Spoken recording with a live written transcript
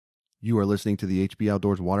You are listening to the HB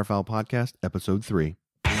Outdoors Waterfowl Podcast, Episode 3.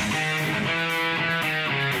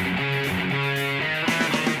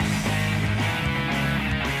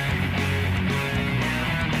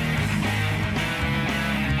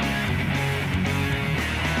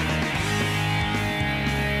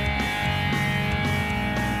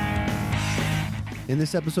 In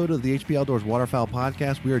this episode of the HB Outdoors Waterfowl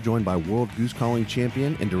Podcast, we are joined by World Goose Calling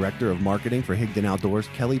Champion and Director of Marketing for Higdon Outdoors,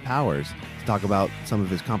 Kelley Powers, to talk about some of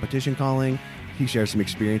his competition calling. He shares some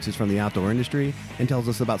experiences from the outdoor industry and tells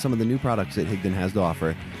us about some of the new products that Higdon has to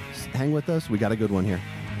offer. Hang with us. We got a good one here.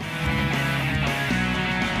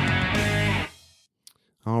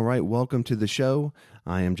 All right. Welcome to the show.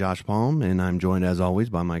 I am Josh Palm, and I'm joined, as always,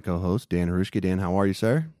 by my co-host, Dan Harushka. Dan, how are you,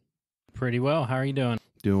 sir? Pretty well. How are you doing?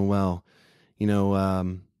 Doing well. You know,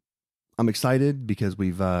 I'm excited because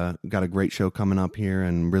we've got a great show coming up here,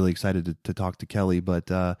 and really excited to talk to Kelley.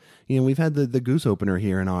 But you know, we've had the goose opener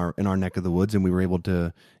here in our neck of the woods, and we were able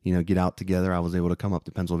to get out together. I was able to come up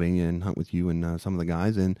to Pennsylvania and hunt with you and some of the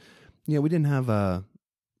guys, and we didn't have a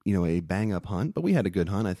bang up hunt, but we had a good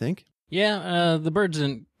hunt, I think. Yeah, the birds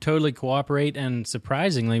didn't totally cooperate, and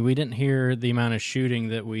surprisingly, we didn't hear the amount of shooting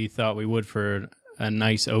that we thought we would for a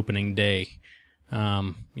nice opening day.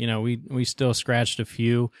 We still scratched a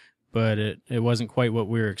few, but it wasn't quite what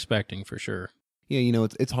we were expecting for sure. Yeah,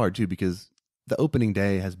 it's hard too, because the opening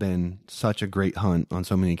day has been such a great hunt on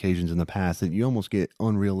so many occasions in the past that you almost get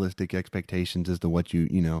unrealistic expectations as to what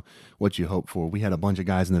you hope for. We had a bunch of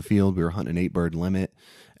guys in the field. We were hunting an 8-bird limit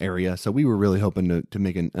area, so we were really hoping to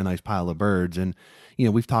make a nice pile of birds. And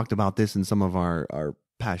we've talked about this in some of our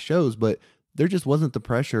past shows, but there just wasn't the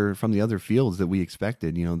pressure from the other fields that we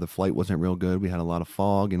expected. The flight wasn't real good. We had a lot of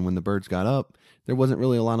fog, and when the birds got up, there wasn't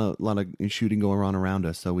really a lot of shooting going on around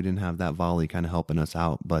us, so we didn't have that volley kind of helping us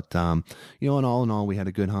out. But in all, we had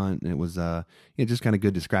a good hunt, and it was just kind of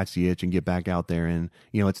good to scratch the itch and get back out there. And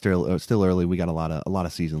it's still early. We got a lot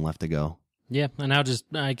of season left to go. Yeah, and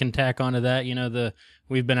I can tack onto that.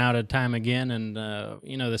 We've been out of time again, and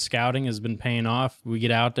the scouting has been paying off. We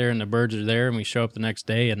get out there and the birds are there, and we show up the next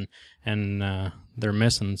day and they're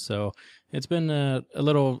missing. So it's been a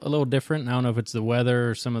little different. I don't know if it's the weather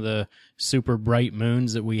or some of the super bright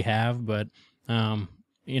moons that we have, but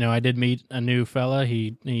I did meet a new fella.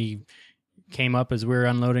 He came up as we were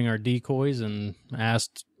unloading our decoys and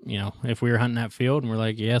asked if we were hunting that field, and we're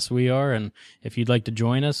like, yes, we are, and if you'd like to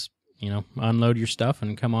join us, unload your stuff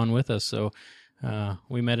and come on with us. So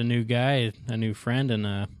we met a new guy, a new friend,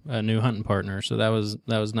 and a new hunting partner. So that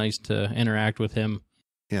was nice to interact with him.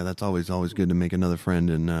 Yeah, that's always good to make another friend,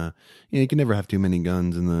 and you can never have too many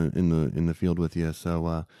guns in the field with you.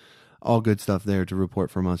 So all good stuff there to report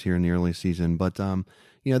from us here in the early season. But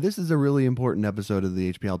this is a really important episode of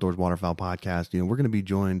the HP Outdoors Waterfowl Podcast. We're going to be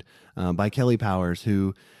joined by Kelley Powers,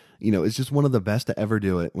 who is just one of the best to ever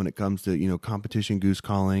do it when it comes to, competition goose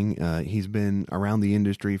calling. He's been around the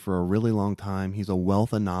industry for a really long time. He's a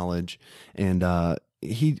wealth of knowledge, and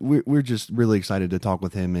we're just really excited to talk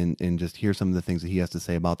with him and just hear some of the things that he has to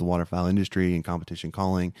say about the waterfowl industry and competition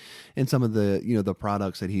calling, and some of the, the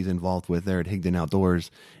products that he's involved with there at Higdon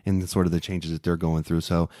Outdoors and sort of the changes that they're going through.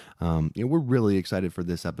 So, we're really excited for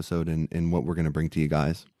this episode and what we're going to bring to you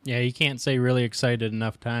guys. Yeah, you can't say really excited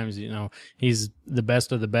enough times. He's the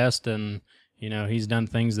best of the best, and he's done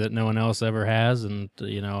things that no one else ever has, and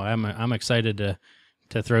I'm excited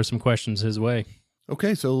to throw some questions his way.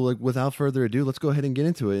 Okay, so without further ado, let's go ahead and get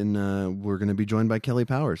into it, and we're going to be joined by Kelley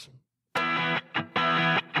Powers.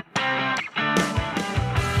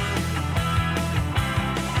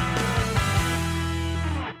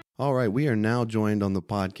 All right, we are now joined on the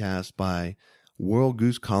podcast by World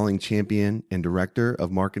Goose Calling Champion and Director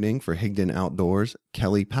of Marketing for Higdon Outdoors,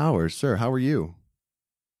 Kelley Powers. Sir, how are you?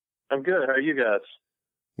 I'm good. How are you guys?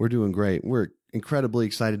 We're doing great. We're incredibly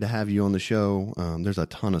excited to have you on the show. There's a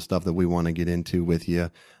ton of stuff that we want to get into with you.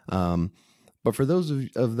 But for those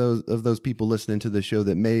of those people listening to the show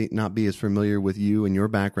that may not be as familiar with you and your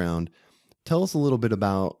background, tell us a little bit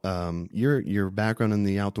about your background in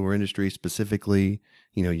the outdoor industry, specifically,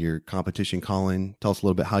 your competition calling. Tell us a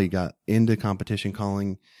little bit how you got into competition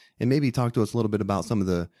calling, and maybe talk to us a little bit about some of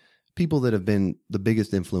the people that have been the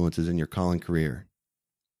biggest influences in your calling career.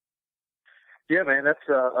 Yeah, man, that's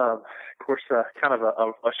of course kind of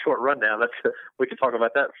a short rundown. We could talk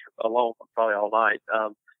about that alone probably all night.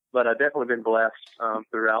 But I've definitely been blessed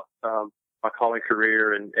throughout my calling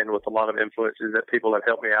career and with a lot of influences that people have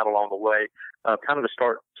helped me out along the way. Kind of to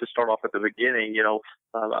start off at the beginning,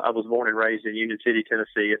 I was born and raised in Union City,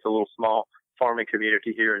 Tennessee. It's a little small farming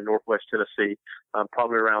community here in Northwest Tennessee,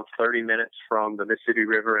 probably around 30 minutes from the Mississippi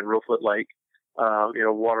River and Reelfoot Lake.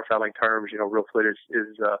 waterfowling terms, Real Fleet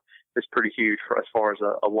is pretty huge as far as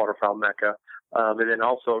a waterfowl mecca. And then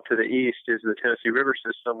also to the east is the Tennessee River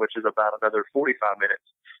system, which is about another 45 minutes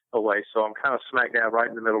away. So I'm kind of smack dab right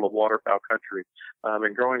in the middle of waterfowl country.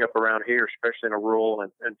 And growing up around here, especially in a rural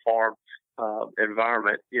and farm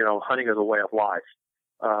environment, hunting is a way of life.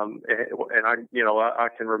 And I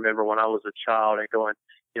can remember when I was a child and going,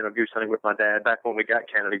 goose hunting with my dad back when we got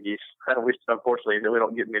Canada geese. Unfortunately, we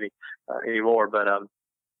don't get many anymore. But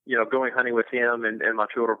going hunting with him and my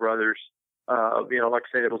two older brothers, like I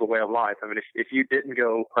said, it was a way of life. I mean, if you didn't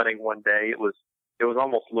go hunting one day, it was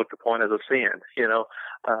almost looked upon as a sin.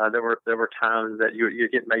 There were times that you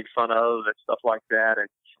get made fun of and stuff like that. And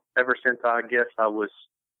ever since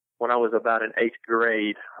when I was about in 8th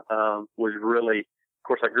grade, was really, of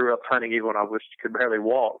course, I grew up hunting even when I could barely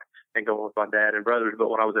walk and going with my dad and brothers. But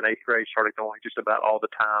when I was in 8th grade, started going just about all the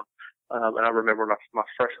time. And I remember my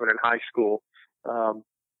freshman in high school,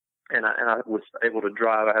 and I was able to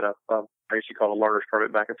drive. I had I used to call a learner's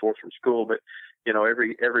permit back and forth from school. But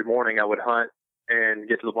every morning I would hunt and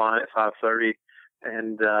get to the blind at 5:30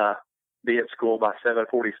 and be at school by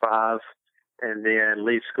 7:45, and then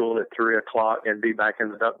leave school at 3 o'clock and be back in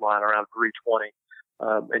the duck blind around 3:20.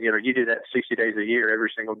 And you do that 60 days a year, every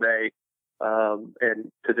single day. And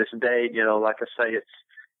to this day, like I say,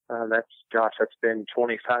 that's been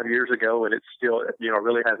 25 years ago, and it's still,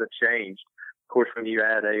 really hasn't changed. Of course, when you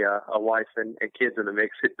add a wife and kids in the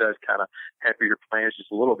mix, it does kind of hamper your plans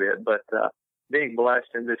just a little bit. But being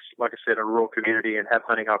blessed in this, like I said, a rural community and have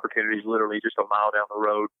hunting opportunities literally just a mile down the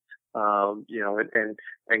road,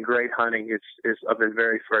 and great hunting is I've been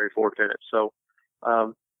very, very fortunate. So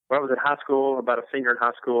when I was in high school, about a senior in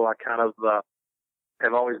high school, I kind of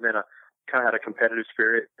have always been had a competitive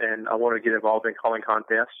spirit, and I wanted to get involved in calling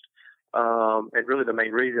contests. And really the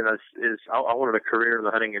main reason is I wanted a career in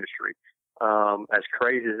the hunting industry. As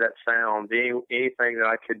crazy as that sounds, anything that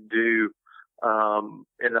I could do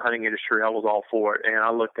in the hunting industry, I was all for it. And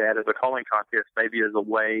I looked at it as a calling contest, maybe as a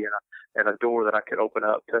way and a door that I could open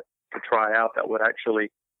up to try out that would actually,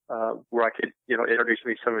 where I could, introduce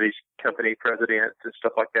me to some of these company presidents and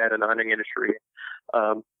stuff like that in the hunting industry.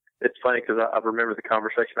 It's funny because I remember the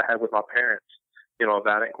conversation I had with my parents,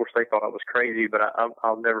 about it. Of course, they thought I was crazy, but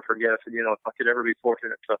I'll never forget. I said, if I could ever be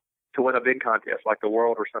fortunate to win a big contest like the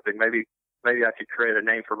World or something, maybe I could create a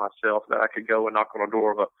name for myself that I could go and knock on the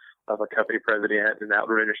door of a company president in the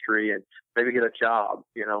outdoor industry and maybe get a job,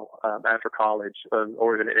 after college,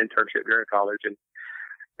 or even an internship during college. And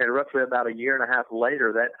roughly about a year and a half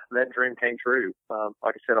later, that dream came true.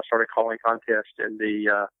 Like I said, I started calling contests in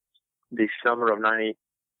the summer of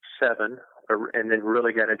 '97, and then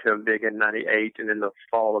really got into them big in '98, and in the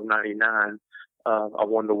fall of '99, I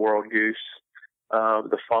won the World Goose.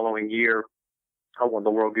 The following year, I won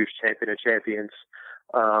the World Goose Champion of Champions,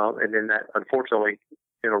 and then that unfortunately,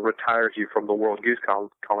 retires you from the World Goose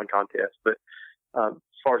calling contest. But as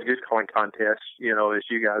far as goose calling contests, as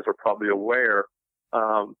you guys are probably aware,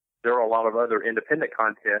 there are a lot of other independent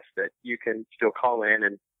contests that you can still call in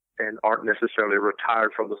and aren't necessarily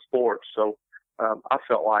retired from the sport. So I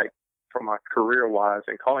felt like, from my career-wise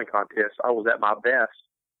in calling contests, I was at my best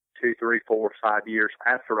 2, 3, 4, 5 years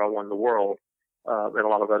after I won the World in a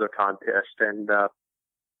lot of other contests. And I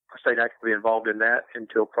stayed actively involved in that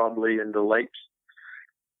until probably in the late,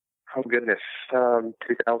 2010,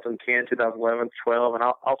 2011, 12. And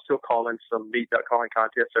I'll still call in some meat duck calling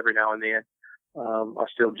contests every now and then. I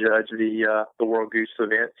still judge the World Goose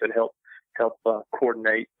events and help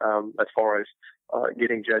coordinate as far as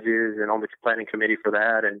getting judges and on the planning committee for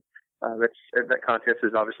that. And that contest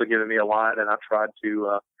has obviously given me a lot, and I tried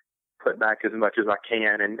to put back as much as I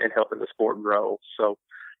can and helping the sport grow. So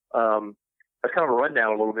that's kind of a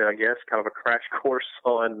rundown a little bit, I guess, kind of a crash course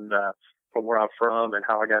on from where I'm from and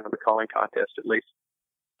how I got into the calling contest, at least.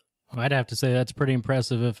 Well, I'd have to say that's pretty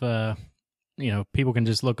impressive if people can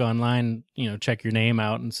just look online, check your name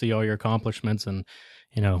out and see all your accomplishments, and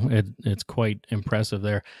it's quite impressive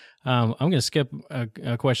there. I'm going to skip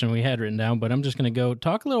a question we had written down, but I'm just going to go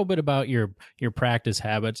talk a little bit about your practice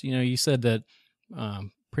habits. You said that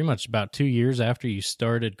pretty much about 2 years after you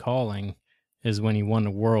started calling is when you won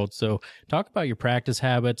the World. So talk about your practice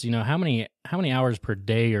habits. How many hours per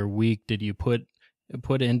day or week did you put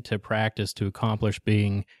into practice to accomplish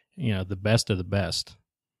being, the best of the best?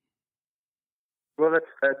 Well,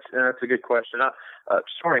 that's a good question.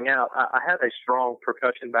 Starting out, I had a strong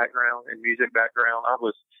percussion background and music background. I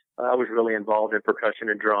was really involved in percussion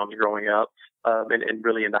and drums growing up, and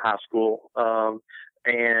really into high school.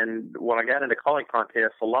 And when I got into calling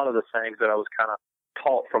contests, a lot of the things that I was kind of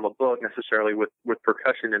taught from a book necessarily with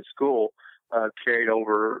percussion in school, carried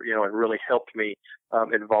over, and really helped me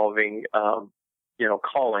involving,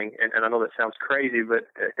 calling. And I know that sounds crazy, but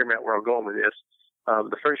hear me out where I'm going with this.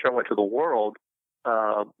 The first year I went to the World,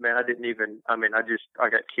 man, I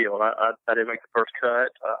got killed. I didn't make the first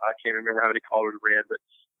cut. I can't remember how many callers were in, but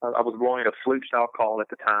I was blowing a flute style call at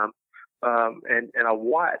the time. And I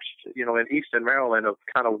watched, in Easton, Maryland, of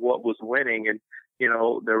kind of what was winning. And,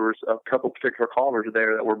 there was a couple particular callers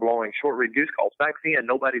there that were blowing short reed goose calls. Back then,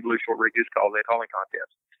 nobody blew short reed goose calls in a calling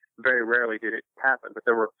contest. Very rarely did it happen, but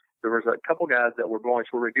there was a couple guys that were blowing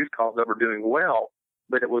short reed goose calls that were doing well,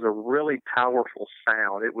 but it was a really powerful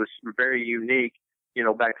sound. It was very unique.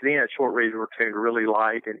 Back then, short reeds were tuned really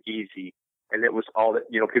light and easy, and it was all that,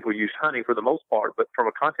 people used hunting for the most part, but from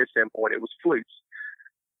a contest standpoint, it was flutes.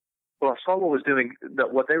 Well, I saw what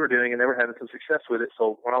they were doing, and they were having some success with it.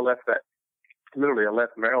 So when I left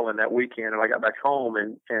Maryland that weekend, and I got back home,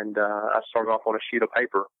 and I started off on a sheet of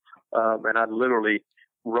paper, and I literally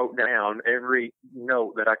wrote down every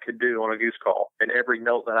note that I could do on a goose call and every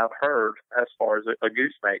note that I've heard as far as a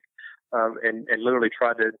goose make, and literally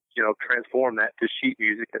tried to, transform that to sheet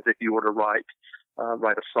music as if you were to write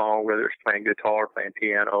a song, whether it's playing guitar, playing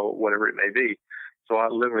piano, whatever it may be. So I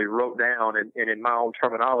literally wrote down, and in my own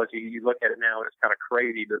terminology, you look at it now and it's kind of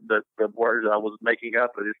crazy, the words I was making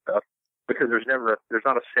up of this stuff, because there's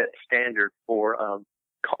not a set standard for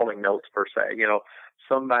calling notes per se.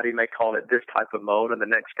 Somebody may call it this type of mode, and the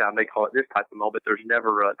next guy may call it this type of mode, but there's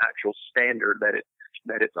never an actual standard that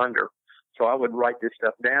it's under. So I would write this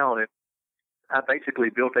stuff down, and I basically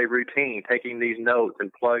built a routine, taking these notes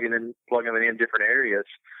and plugging them in different areas,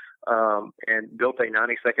 and built a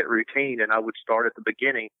 90-second routine. And I would start at the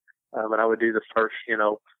beginning, and I would do the first,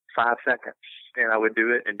 5 seconds, and I would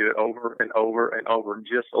do it over and over and over,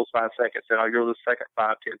 just those 5 seconds. Then I'd go to the second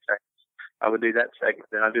 5, 10 seconds. I would do that segment,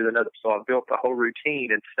 then I'd do another. So I built the whole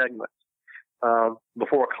routine in segments.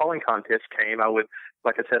 Before a calling contest came, I would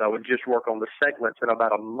just work on the segments, and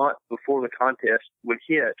about a month before the contest would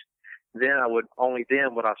hit, then would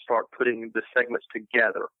I start putting the segments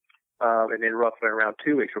together. And then roughly around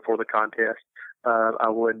 2 weeks before the contest, I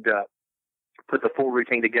would put the full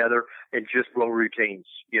routine together and just blow routines,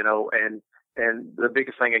 and the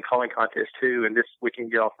biggest thing in calling contests too, and this, we can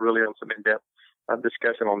get off really on some in-depth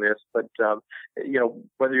discussion on this, but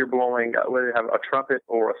whether you're blowing, whether you have a trumpet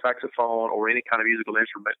or a saxophone or any kind of musical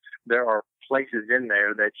instrument, there are places in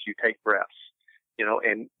there that you take breaths,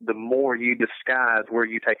 and the more you disguise where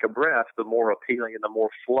you take a breath, the more appealing and the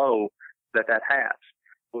more flow that has.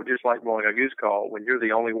 Well, just like blowing a goose call, when you're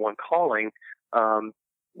the only one calling,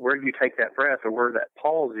 where you take that breath or where that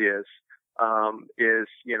pause is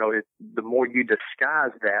the more you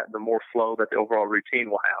disguise that, the more flow that the overall routine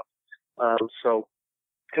will have. So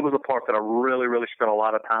it was a part that I really, really spent a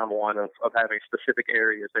lot of time on of having specific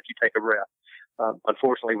areas that you take a breath.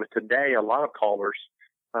 Unfortunately, with today, a lot of callers,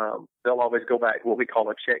 they'll always go back to what we call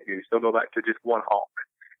a check goose. They'll go back to just one honk,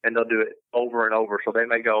 and they'll do it over and over. So they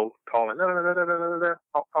may go calling, well,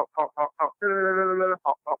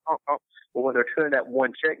 when they're doing that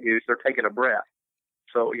one check goose, they're taking a breath.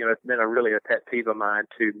 So, it's been a pet peeve of mine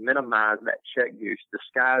to minimize that check goose,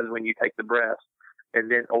 disguise when you take the breath, and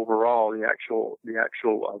then overall the actual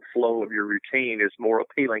flow of your routine is more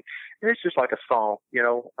appealing. And it's just like a song,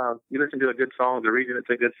 you listen to a good song. The reason it's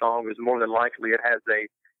a good song is more than likely it has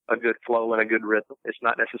a good flow and a good rhythm. It's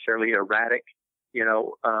not necessarily erratic, and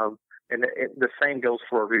the same goes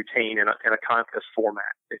for a routine in a contest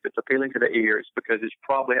format. If it's appealing to the ear, it's because it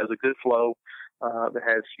probably has a good flow that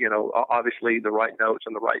has, obviously the right notes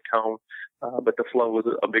and the right tone, but the flow is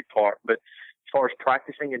a big part. But as far as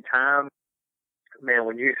practicing in time, man,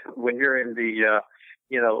 when you're in the,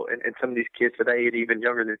 and some of these kids today, and even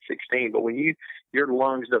younger than 16, but when your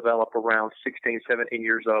lungs develop around 16, 17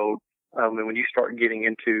 years old, and when you start getting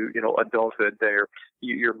into, adulthood there,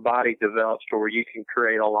 your body develops to where you can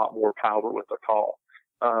create a lot more power with the call.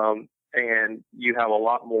 And you have a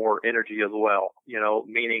lot more energy as well,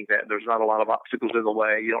 meaning that there's not a lot of obstacles in the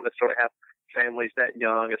way. You don't necessarily have families that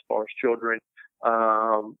young as far as children.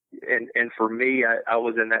 And for me, I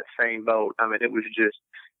was in that same boat. I mean, it was just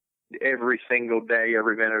every single day,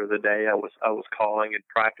 every minute of the day, I was calling and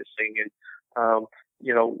practicing. And,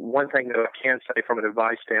 one thing that I can say from an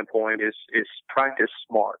advice standpoint is practice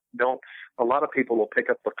smart. A lot of people will pick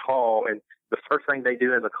up the call, and the first thing they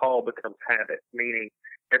do in the call becomes habit, meaning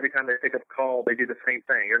every time they pick up a call, they do the same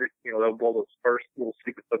thing. They'll blow those first little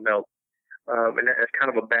sequence of notes. And that's kind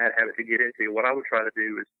of a bad habit to get into. What I would try to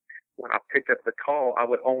do is when I picked up the call, I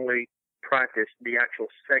would only practice the actual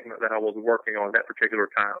segment that I was working on that particular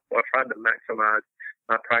time. So I tried to maximize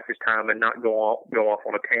my practice time and not go off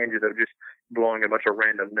on a tangent of just blowing a bunch of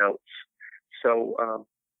random notes.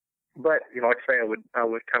 But like I say, I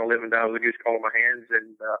would kind of live and die with a goose call in my hands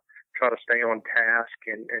and try to stay on task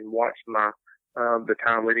and watch the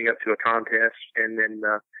time leading up to a contest, and then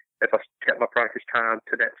if I kept my practice time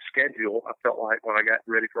to that schedule, I felt like when I got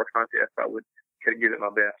ready for a contest, I would give it my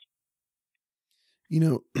best.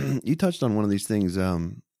 You touched on one of these things,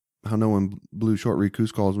 how no one blew short reed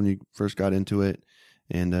goose calls when you first got into it.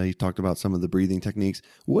 And you talked about some of the breathing techniques.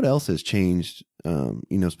 What else has changed,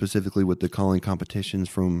 specifically with the calling competitions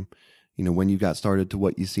from, when you got started to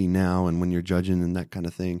what you see now and when you're judging and that kind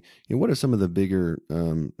of thing? What are some of the bigger,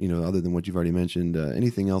 other than what you've already mentioned,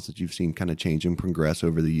 anything else that you've seen kind of change and progress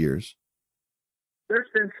over the years? There's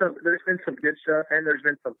been some good stuff, and there's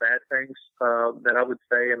been some bad things that I would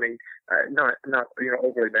say. I mean, not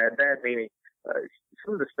overly bad. Bad meaning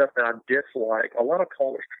some of the stuff that I dislike. A lot of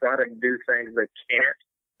callers try to do things they can't.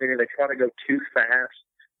 Meaning they try to go too fast,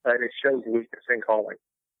 and it shows weakness in calling.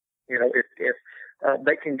 If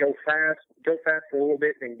they can go fast for a little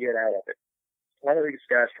bit and get out of it. A lot of these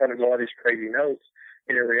guys try to go all these crazy notes,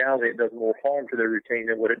 and in reality, it does more harm to their routine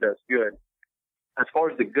than what it does good. As far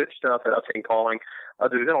as the good stuff that I've seen calling,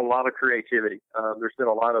 there's been a lot of creativity. There's been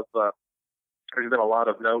a lot of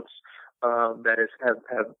notes that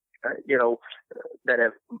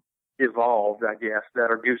have evolved, I guess,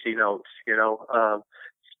 that are goosey notes.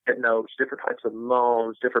 Spit notes, different types of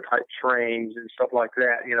moans, different type trains, and stuff like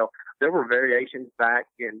that. There were variations back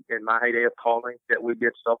in my heyday of calling that we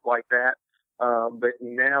did stuff like that. But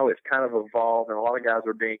now it's kind of evolved, and a lot of guys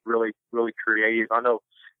are being really, really creative. I know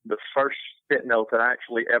the first spit note that I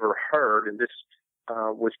actually ever heard, and this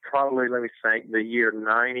was probably, let me think, the year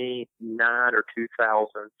 99 or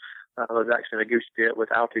 2000. I was actually in a goose pit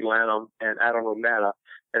with Alfie Lanham and Adam Rometta,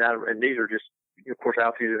 and these are just, of course,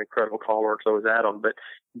 Alfie's an incredible caller, and so is Adam.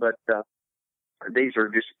 But these are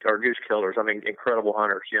just our goose killers. I mean, incredible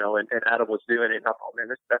hunters, and Adam was doing it, and I thought, man,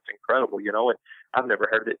 that's incredible, and I've never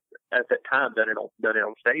heard it at that time done it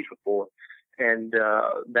on stage before. And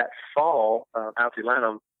that fall, Alfie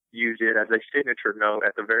Lanham used it as a signature note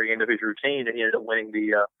at the very end of his routine, and he ended up winning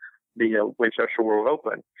the Winchester World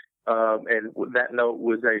Open. And that note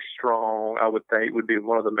was a strong, I would think, would be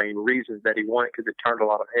one of the main reasons that he won it, because it turned a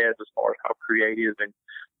lot of heads as far as how creative and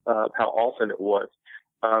how awesome it was.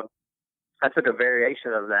 I took a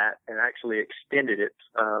variation of that and actually extended it,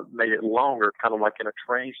 made it longer, kind of like in a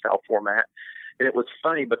train style format. And it was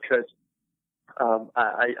funny because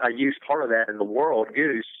I used part of that in the World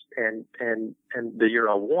Goose and the year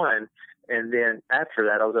I won. And then after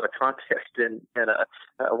that, I was at a contest, and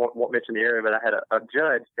I won't mention the area, but I had a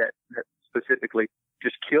judge that specifically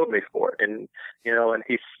just killed me for it. And, and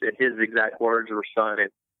his exact words were, son, in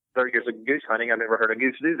 30 years of goose hunting, I've never heard a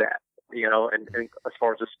goose do that. And as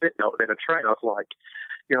far as a spit note in a train, I was like,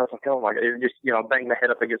 oh my God, it just, I banged my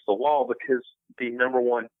head up against the wall, because the number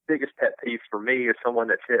one biggest pet peeve for me is someone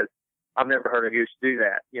that says, I've never heard a goose do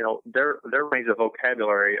that. Their range of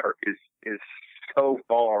vocabulary is so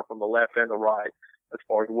far from the left and the right as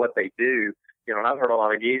far as what they do. And I've heard a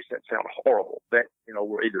lot of geese that sound horrible, that,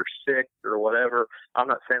 were either sick or whatever. I'm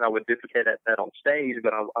not saying I would duplicate that on stage,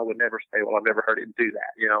 but I would never say, well, I've never heard it do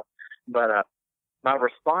that, But my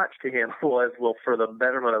response to him was, well, for the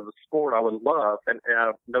betterment of the sport, I would love, and out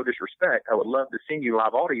of no disrespect, I would love to send you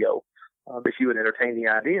live audio if you would entertain the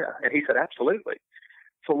idea. And he said, absolutely.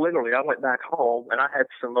 So literally, I went back home, and I had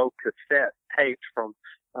some old cassette tapes from,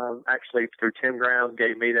 actually through Tim Grounds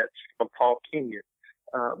gave me that from Paul Kenyon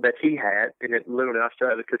that he had. And it literally, I still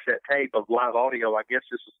have a cassette tape of live audio. I guess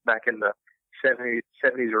this was back in the 70s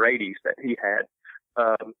or 80s that he had.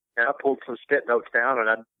 And I pulled some spit notes down, and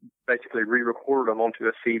I basically re-recorded them onto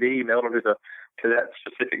a CD, mailed them to that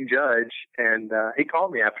specific judge. And he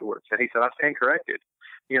called me afterwards, and he said, I stand corrected.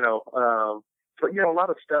 But a lot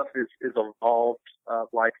of stuff is evolved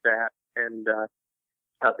like that, and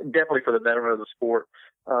definitely for the betterment of the sport.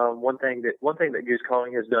 One thing that goose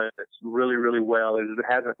calling has done that's really, really well is it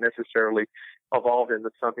hasn't necessarily evolved into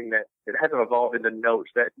something that it hasn't evolved into notes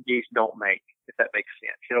that geese don't make, if that makes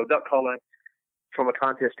sense. Duck calling, from a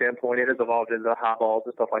contest standpoint, it has evolved into high balls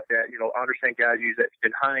and stuff like that. I understand guys use that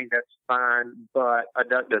in hunting, that's fine, but a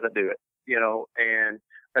duck doesn't do it. And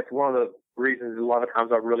that's one of the reasons a lot of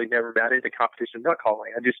times I've really never got into competition duck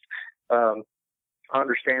calling. I just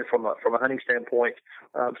understand from a hunting standpoint,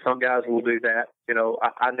 some guys will do that.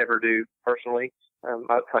 I never do personally.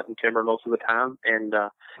 I hunt in timber most of the time, and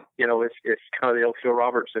it's kind of the old Phil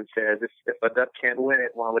Robertson says, if a duck can't win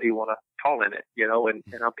it, why would he want to call in it?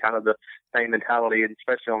 And I'm kind of the same mentality, and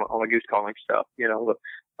especially on a goose calling stuff.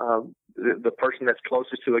 The person that's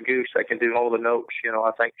closest to a goose that can do all the notes,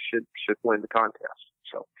 I think should win the contest.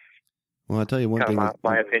 So. Well, I'll tell you one kind thing. of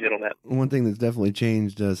my opinion on that. One thing that's definitely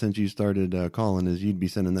changed since you started calling is you'd be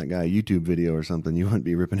sending that guy a YouTube video or something. You wouldn't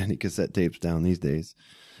be ripping any cassette tapes down these days.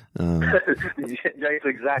 That's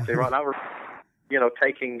exactly right. I was,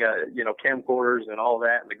 taking, camcorders and all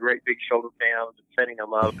that and the great big shoulder cams and setting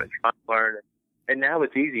them up and trying to learn. And now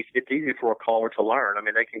it's easy. It's easy for a caller to learn. I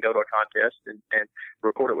mean, they can go to a contest and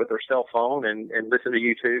record it with their cell phone and listen to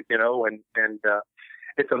YouTube, and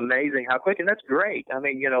it's amazing how quick, and that's great. I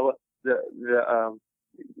mean, the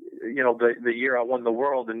year I won the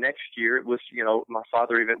world, the next year it was, my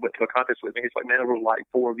father even went to a contest with me. He's like, man, there were like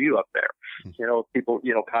 4 of you up there, people,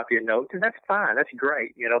 copying notes, and that's fine. That's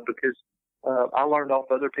great, because I learned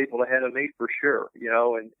off other people ahead of me for sure,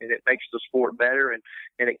 and it makes the sport better, and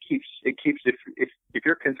it keeps if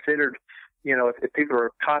you're considered, if people are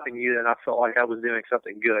copying you, then I felt like I was doing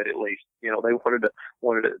something good at least. They wanted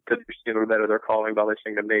to better their calling by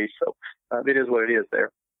listening to me. So it is what it is there.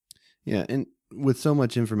 Yeah, and with so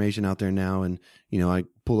much information out there now, and I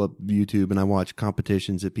pull up YouTube and I watch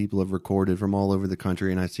competitions that people have recorded from all over the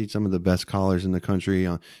country, and I see some of the best callers in the country,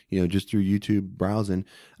 just through YouTube browsing.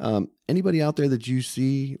 Anybody out there that you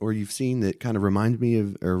see or you've seen that kind of reminds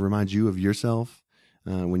you of yourself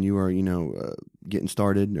when you are, getting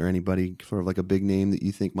started, or anybody sort of like a big name that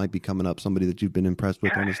you think might be coming up, somebody that you've been impressed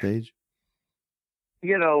with on the stage?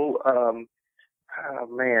 Oh,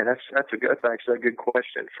 man, that's actually a good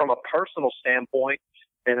question. From a personal standpoint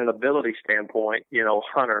and an ability standpoint,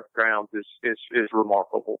 Hunter Grounds is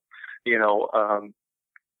remarkable.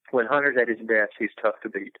 When Hunter's at his best, he's tough to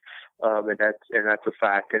beat, and that's a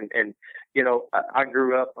fact. And I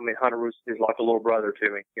grew up. I mean, Hunter is like a little brother to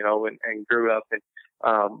me, and grew up.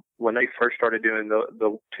 And when they first started doing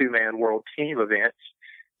the 2-man world team events,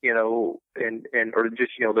 or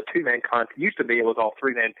just, the 2-man contest used to be, it was all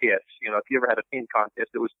 3-man pits. If you ever had a team contest,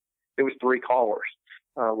 it was 3 callers.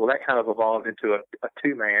 Well, that kind of evolved into a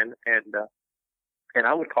 2-man, and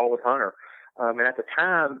I would call with Hunter. And at the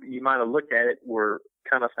time, you might have looked at it, were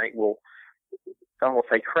kind of think, well, I don't want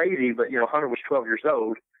to say crazy, but, Hunter was 12 years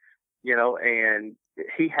old, and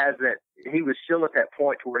he was still at that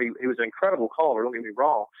point to where he was an incredible caller, don't get me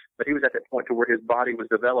wrong, but he was at that point to where his body was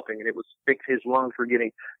developing, and his lungs were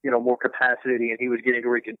getting, more capacity, and he was getting to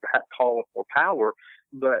where he could call with more power.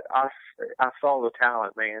 But I saw the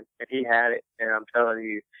talent, man, and he had it, and I'm telling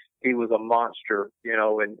you, he was a monster,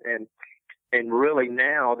 and really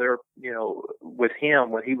now they're, with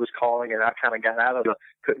him, when he was calling, and I kind of got out of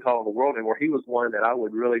couldn't call in the world anymore, he was one that I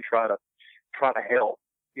would really try to help.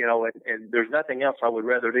 And there's nothing else I would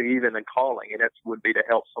rather do even than calling, and that would be to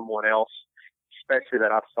help someone else, especially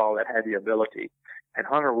that I saw that had the ability. And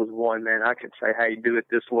Hunter was one, man, I could say, hey, do it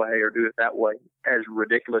this way or do it that way. As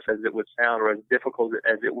ridiculous as it would sound or as difficult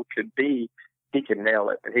as it could be, he could nail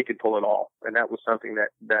it and he could pull it off. And that was something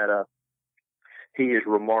that he is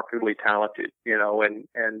remarkably talented,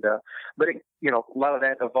 but it, a lot of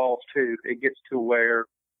that evolves too. It gets to where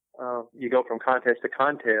you go from contest to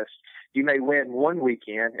contest. You may win one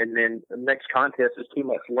weekend, and then the next contest is 2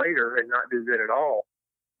 months later and not do good at all.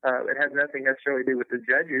 It has nothing necessarily to do with the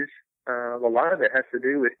judges. A lot of it has to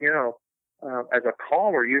do with, as a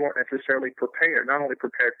caller, you weren't necessarily prepared, not only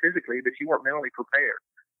prepared physically, but you weren't mentally prepared.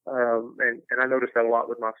 And I noticed that a lot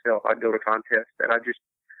with myself. I'd go to contests and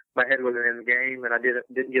my head wasn't in the game, and I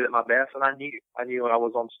didn't give it my best, and I knew when I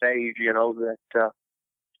was on stage, that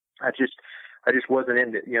I just wasn't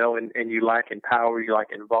in it, and you lack in power, you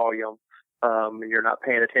lack in volume, and you're not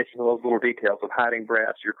paying attention to those little details of hiding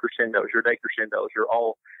breaths, your crescendos, your decrescendos, you're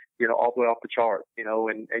all the way off the chart, and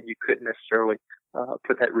you couldn't necessarily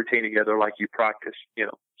put that routine together like you practice,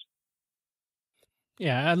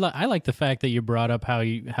 Yeah, I like the fact that you brought up how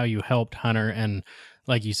you helped Hunter, and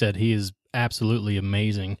like you said, he is absolutely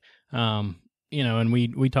amazing. And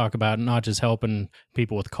we talk about not just helping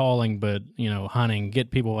people with calling, but, hunting, get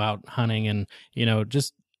people out hunting. And,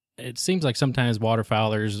 just, it seems like sometimes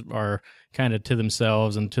waterfowlers are kind of to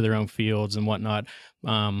themselves and to their own fields and whatnot.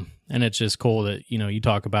 And it's just cool that, you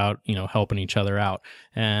talk about, helping each other out.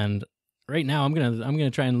 And right now I'm going to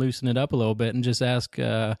try and loosen it up a little bit and just ask,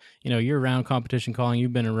 you're around competition calling,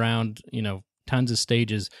 you've been around, tons of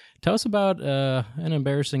stages. Tell us about an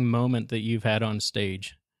embarrassing moment that you've had on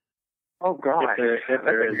stage. Oh, God.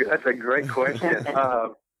 That's a great question.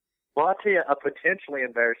 Well, I'll tell you a potentially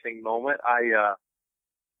embarrassing moment.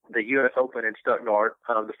 The U.S. Open in Stuttgart,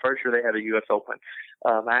 the first year they had a U.S. Open,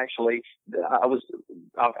 let me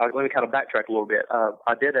kind of backtrack a little bit.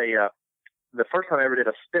 I did the first time I ever did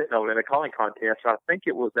a spit note in a calling contest. I think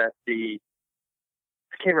it was at I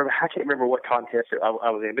can't remember what contest I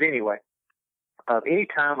was in, but anyway,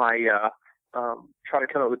 anytime I try to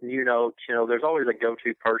come up with new notes. There's always a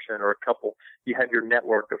go-to person or a couple. You have your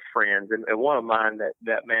network of friends, and one of mine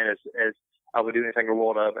that man is as I would do anything in the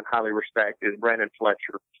world of and highly respect is Brandon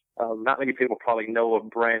Fletcher. Not many people probably know of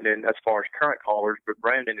Brandon as far as current callers, but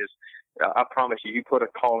Brandon is, I promise you put a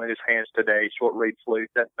call in his hands today, short reed flute,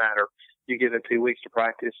 doesn't matter. You give him 2 weeks to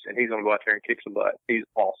practice, and he's going to go out there and kick some butt. He's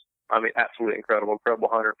awesome. I mean, absolutely incredible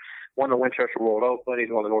hunter. Won the Winchester World Open. He's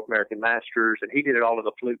won the North American Masters, and he did it all in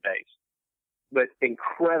the flute days. But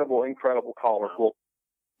incredible caller. Well,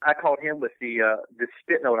 I called him with the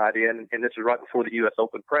spit note idea, and this was right before the U.S.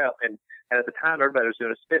 Open prep. And at the time, everybody was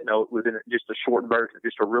doing a spit note within just a short version,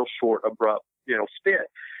 just a real short, abrupt, spit.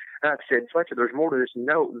 And I said, Fletcher, there's more to this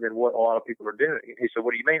note than what a lot of people are doing. And he said,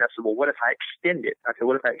 what do you mean? I said, well, what if I extend it? I said,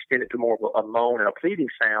 what if I extend it to more of a moan and a pleading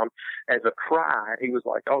sound as a cry? And he was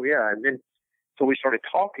like, oh, yeah. And then so we started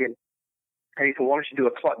talking, and he said, why don't you do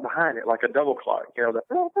a cluck behind it, like a double cluck, and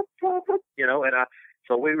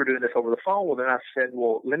so we were doing this over the phone. Well, then I said,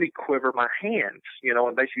 well, let me quiver my hands,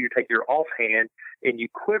 and basically you take your off hand and you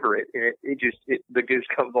quiver it, and the goose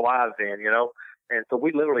comes alive then, And so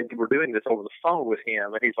we literally were doing this over the phone with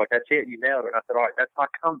him, and he's like, that's it, you nailed it. And I said, all right, that's my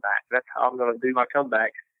comeback. That's how I'm going to do my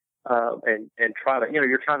comeback, and try to,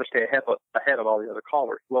 you're trying to stay ahead of all the other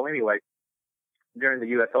callers. Well, anyway, during the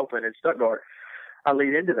U.S. Open in Stuttgart, I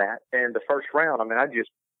lead into that, and the first round, I mean, I just,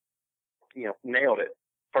 nailed it.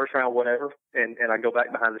 First round, whatever, and I go back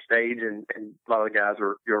behind the stage, and a lot of the guys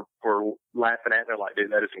were laughing at me. They're like,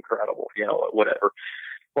 dude, that is incredible, whatever.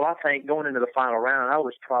 Well, I think going into the final round, I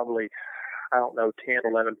was probably, 10,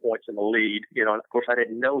 11 points in the lead, and of course I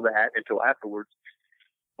didn't know that until afterwards.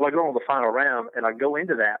 Well, I go on the final round, and I go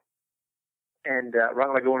into that, and right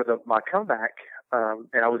when I go into my comeback,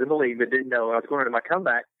 and I was in the lead but didn't know, I was going into my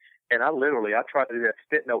comeback, and I tried to do that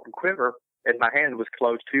spit note and quiver, and my hand was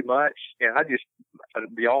closed too much, and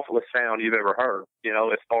the awfulest sound you've ever heard,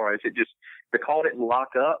 as far as the call didn't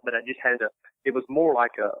lock up, but I just it was more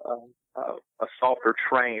like a softer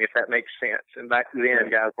train, if that makes sense. And back then,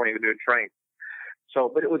 guys weren't even doing trains. So,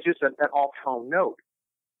 but it was just an off-tone note.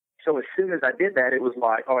 So as soon as I did that, it was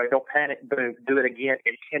like, all right, don't panic, boom, do it again,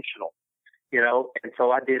 intentional, And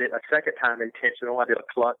so I did it a second time intentional. I did a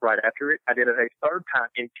cluck right after it. I did it a third time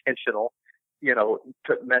intentional,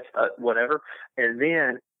 whatever. And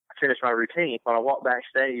then I finished my routine. When I walked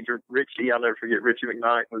backstage, Richie, I'll never forget, Richie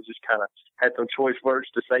McKnight was just kind of had some choice words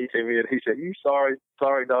to say to me. And he said, you sorry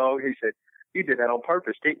dog. He said, you did that on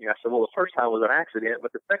purpose, didn't you? I said, well, the first time was an accident,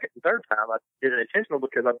 but the second and third time I did it intentional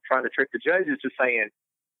because I'm trying to trick the judges to saying,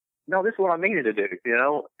 no, this is what I meaning to do,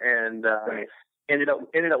 and ended up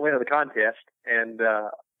winning the contest. And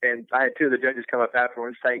I had two of the judges come up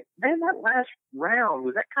afterwards and say, man, that last round,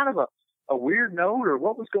 was that kind of a weird note or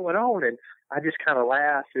what was going on? And I just kind of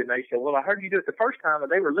laughed, and they said, well, I heard you do it the first time,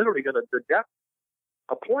 and they were literally going to deduct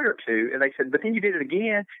a point or two, and they said, but then you did it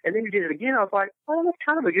again, and then you did it again. I was like, oh, that's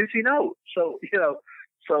kind of a goosey note. So,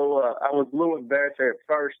 I was a little embarrassed there at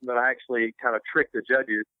first, but I actually kind of tricked the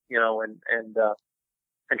judges,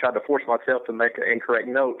 and tried to force myself to make an incorrect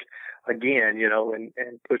note again,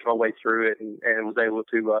 and push my way through it, and was able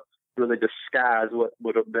to really disguise what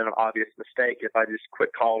would have been an obvious mistake if I just quit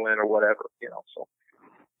calling or whatever, So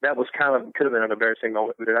that was could have been an embarrassing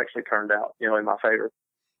moment, but it actually turned out, in my favor.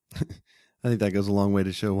 I think that goes a long way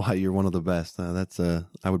to show why you're one of the best.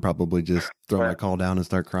 I would probably just throw my call down and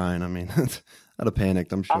start crying. I mean, I'd have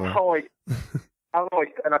panicked, I'm sure. I've always,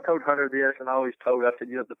 and I told Hunter this, and I said,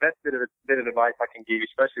 the best bit of advice I can give you,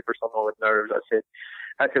 especially for someone with nerves,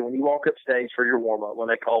 I said, when you walk up stage for your warm up, when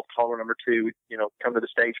they call caller number 2, come to the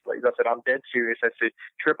stage, please. I said, I'm dead serious. I said,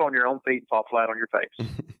 trip on your own feet and fall flat on your face.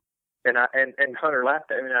 and Hunter laughed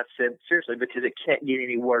at me, and I said, seriously, because it can't get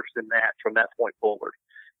any worse than that from that point forward.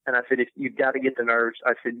 And I said, if you've got to get the nerves,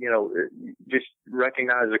 I said, just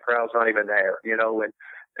recognize the crowd's not even there,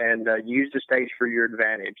 and use the stage for your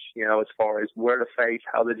advantage, as far as where to face,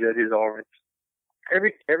 how the judges are.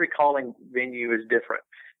 Every calling venue is different.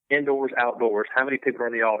 Indoors, outdoors, how many people are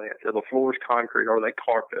in the audience? Are the floors concrete? Are they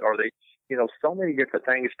carpet? Are they, so many different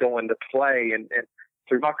things go into play. And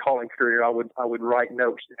through my calling career, I would write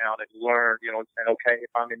notes down and learn, and say, okay, if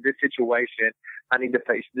I'm in this situation, I need to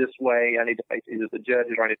face this way. I need to face either the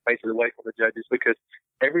judges or I need to face it away from the judges, because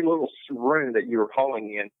every little room that you were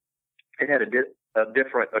calling in, it had a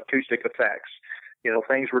different acoustic effects.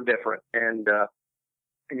 Things were different. And,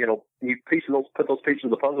 you put those pieces of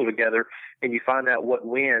the puzzle together, and you find out what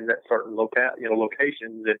wins at certain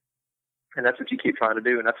locations, and that's what you keep trying to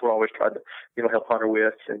do. And that's what I always tried to, help Hunter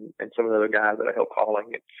with, and some of the other guys that I help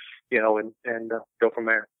calling, and go from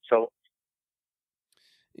there. So,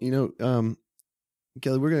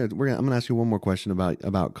 Kelley, I'm gonna ask you one more question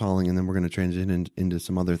about calling, and then we're gonna transition into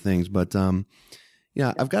some other things. But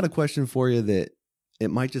yeah, I've got a question for you that it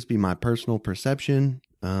might just be my personal perception.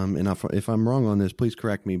 And if I'm wrong on this, please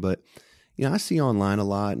correct me. But I see online a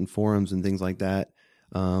lot in forums and things like that.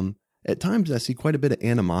 At times, I see quite a bit of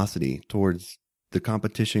animosity towards the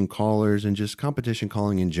competition callers and just competition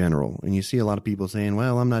calling in general. And you see a lot of people saying,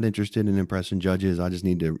 well, I'm not interested in impressing judges. I just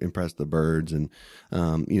need to impress the birds and,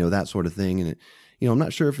 that sort of thing. And, I'm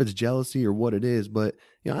not sure if it's jealousy or what it is, but,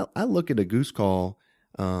 I look at a goose call,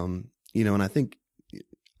 and I think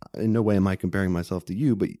in no way am I comparing myself to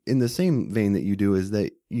you, but in the same vein that you do is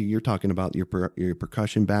that you're talking about your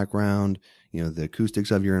percussion background, the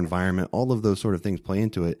acoustics of your environment, all of those sort of things play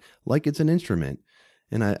into it like it's an instrument.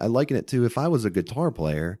 And I liken it to if I was a guitar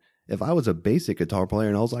player, if I was a basic guitar player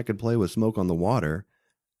and all I could play was Smoke on the Water,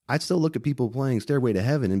 I'd still look at people playing Stairway to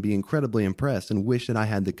Heaven and be incredibly impressed and wish that I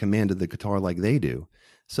had the command of the guitar like they do.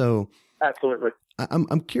 So absolutely,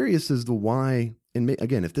 I'm curious as to why, and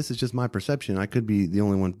again, if this is just my perception, I could be the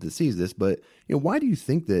only one that sees this, but why do you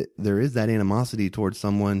think that there is that animosity towards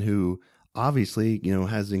someone who obviously,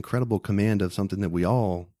 has incredible command of something that we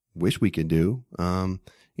all wish we could do?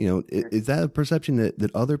 Is that a perception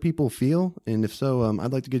that other people feel? And if so,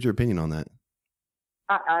 I'd like to get your opinion on that.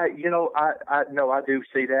 I do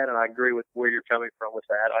see that, and I agree with where you're coming from with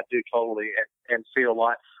that. I do totally and see a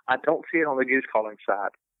lot. I don't see it on the goose calling side,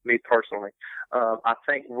 me personally. I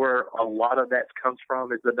think where a lot of that comes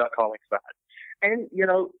from is the duck calling side. And,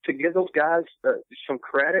 to give those guys some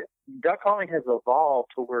credit, duck calling has evolved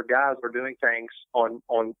to where guys are doing things on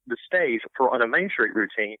the stage on a Main Street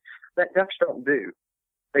routine that ducks don't do.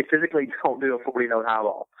 They physically don't do a 40-note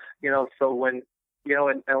highball. So when,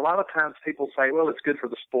 and a lot of times people say, well, it's good for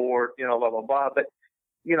the sport, blah, blah, blah. But,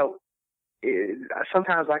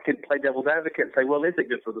 sometimes I could play devil's advocate and say, well, is it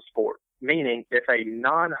good for the sport? Meaning if a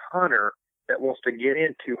non-hunter that wants to get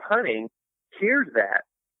into hunting hears that,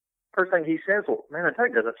 first thing he says, well, man, I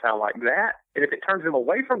think it doesn't sound like that. And if it turns him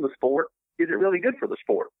away from the sport, is it really good for the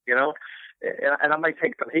sport? And I may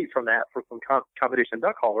take some heat from that for some competition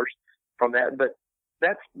duck callers from that, but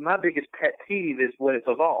that's my biggest pet peeve is when it's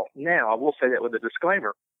evolved. Now, I will say that with a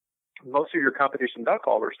disclaimer. Most of your competition duck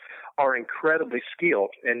callers are incredibly skilled,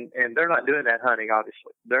 and they're not doing that hunting,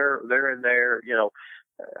 obviously. They're in there,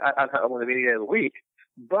 I hunt one any day of the week.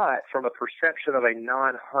 But from a perception of a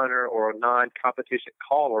non-hunter or a non-competition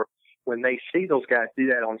caller, when they see those guys do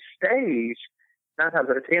that on stage, 9 times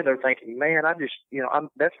out of 10, they're thinking, man,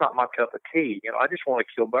 that's not my cup of tea. I just want to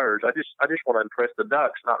kill birds. I just want to impress the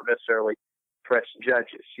ducks, not necessarily impress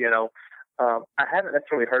judges, I haven't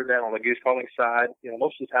necessarily heard that on the goose calling side.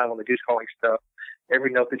 Most of the time on the goose calling stuff,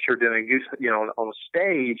 every note that you're doing goose, on the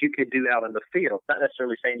stage, you could do out in the field. Not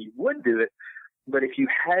necessarily saying you would do it, but if you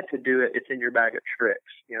had to do it, it's in your bag of tricks,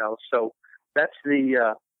 So that's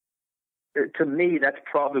to me, that's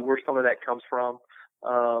probably where some of that comes from.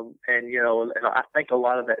 And I think a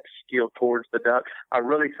lot of that's skilled towards the duck. I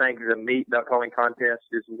really think the meat duck calling contest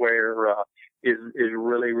is where, is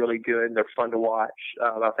really, really good. They're fun to watch.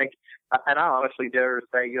 I think, and I honestly dare to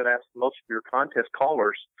say, you'd ask most of your contest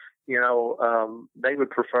callers, they would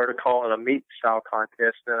prefer to call in a meat style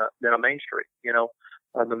contest than a Main Street.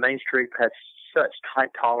 The Main Street has such tight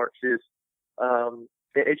tolerances.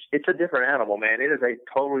 It's a different animal, man. It is a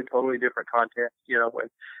totally, totally different contest,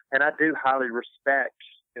 and I do highly respect,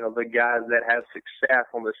 the guys that have success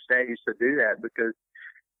on the stage to do that because,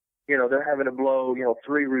 they're having to blow,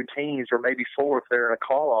 3 routines or maybe 4 if they're in a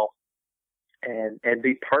call-off and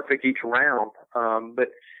be perfect each round. But,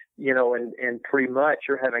 and pretty much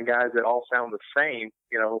you're having guys that all sound the same,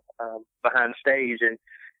 behind stage. And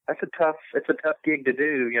it's a tough gig to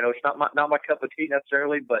do. It's not my cup of tea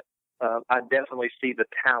necessarily, but I definitely see the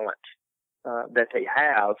talent that they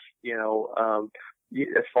have,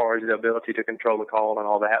 as far as the ability to control the call and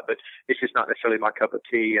all that. But it's just not necessarily my cup of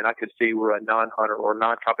tea. And I could see where a non-hunter or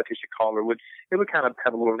non-competition caller would kind of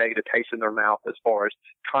have a little negative taste in their mouth as far as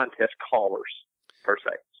contest callers per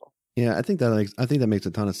se. So. Yeah, I think that makes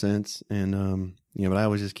a ton of sense. And but I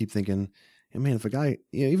always just keep thinking, man, if a guy,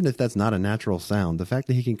 even if that's not a natural sound, the fact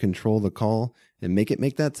that he can control the call and make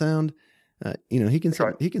that sound. He can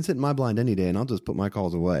sit in my blind any day, and I'll just put my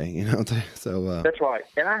calls away. So that's right.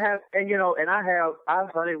 And I've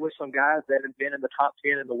hunted with some guys that have been in the top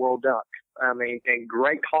 10 in the world duck. I mean, and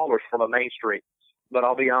great callers from a Main Street. But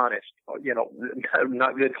I'll be honest,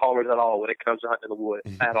 not good callers at all when it comes to hunting in the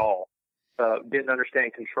woods at all. Didn't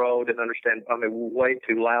understand control. Didn't understand. I mean, way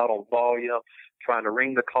too loud on volume, trying to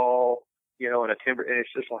ring the call. In a timber, and it's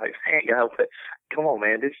just like, hey, come on,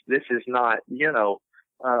 man, this is not,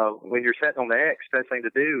 when you're sitting on the X, best thing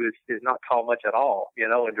to do is not call much at all, you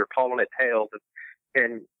know, and you're calling it tails.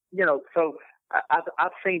 And you know, so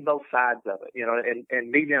I've seen both sides of it, you know,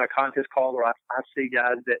 and me being a contest caller, I see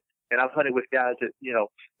guys that, and I've hunted with guys that, you know,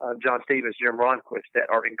 John Stevens, Jim Ronquist, that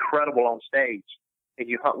are incredible on stage. And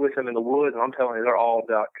you hunt with them in the woods, and I'm telling you, they're all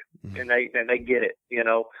duck, and they get it, you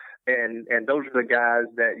know. And those are the guys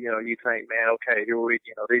that, you know, you think, man, okay, here we,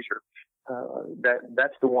 you know, these are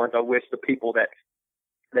that's the ones I wish the people that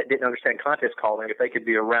didn't understand contest calling, if they could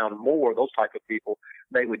be around more, those type of people,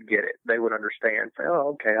 they would get it. They would understand. Say,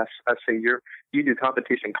 oh, okay, I see you do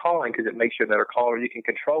competition calling because it makes you a better caller. You can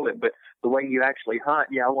control it, but the way you actually hunt,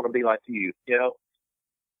 yeah, I want to be like you, you know.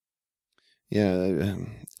 Yeah,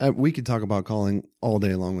 we could talk about calling all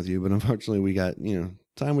day long with you, but unfortunately we got, you know,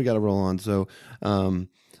 time we got to roll on. So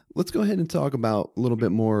let's go ahead and talk about a little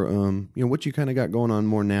bit more, you know, what you kind of got going on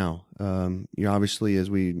more now. You're obviously, as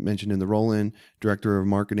we mentioned in the roll-in, director of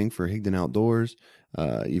marketing for Higdon Outdoors.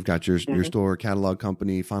 You've got your store catalog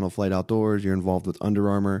company, Final Flight Outdoors. You're involved with Under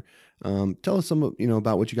Armour. Tell us some, you know,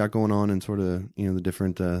 about what you got going on and sort of, you know, the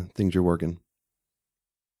different things you're working.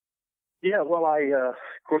 Yeah, well, of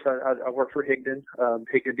course, I work for Higdon,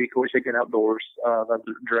 Higdon Decoys, Higdon Outdoors. I'm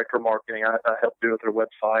the director of marketing. I help do with their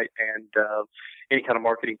website and any kind of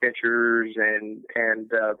marketing ventures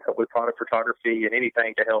and help with product photography and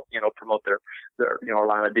anything to help, you know, promote their you know, our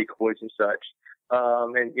line of decoys and such.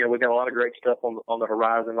 And you know, we've got a lot of great stuff on the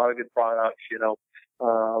horizon, a lot of good products, you know.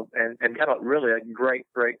 And got a really a great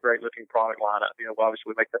looking product lineup. You know, obviously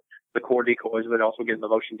we make the core decoys, but also get the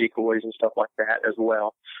motion decoys and stuff like that as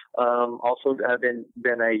well. Also, I've been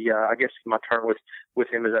I guess my turn with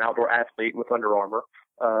him as an outdoor athlete with Under Armour.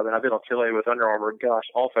 And I've been affiliated with Under Armour, gosh,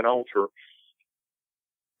 off and on for,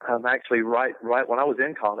 actually right when I was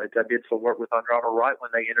in college, I did some work with Under Armour right when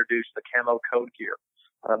they introduced the camo code gear,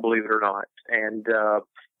 believe it or not. And,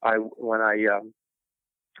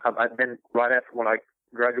 I've been right after when I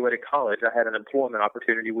graduated college, I had an employment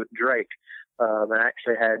opportunity with Drake, and I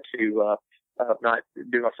actually had to not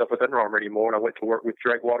do myself with Under Armour anymore. And I went to work with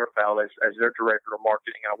Drake Waterfowl as their director of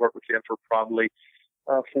marketing. I worked with him for probably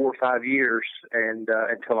 4 or 5 years, and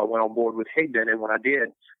until I went on board with Higdon. And when I did,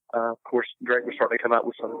 of course, Drake was starting to come out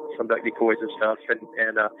with some duck decoys and stuff,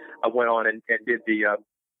 and I went on and did the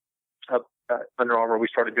Under Armour. We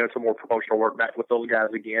started doing some more promotional work back with those guys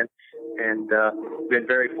again, and been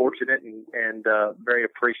very fortunate and very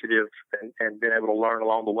appreciative and been able to learn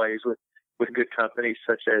along the ways with good companies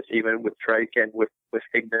such as even with Drake and with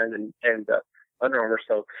Higdon and Under Armour.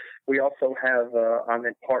 So we also have I'm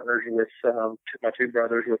in partners with my two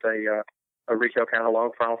brothers with a retail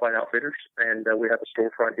catalog, Final Flight Outfitters, and we have a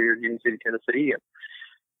storefront here in Union City, Tennessee. And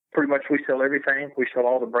pretty much we sell everything. We sell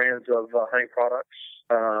all the brands of hunting products,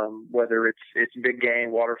 whether it's big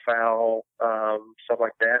game, waterfowl, stuff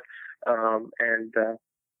like that.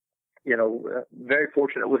 You know, very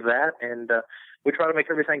fortunate with that. And we try to make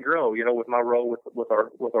everything grow, you know, with my role with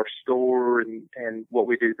our store and what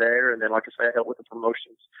we do there. And then, like I say, I help with the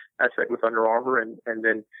promotions aspect with Under Armour and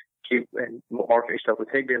then keep and marketing stuff with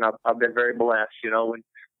Higdon. I've been very blessed, you know, and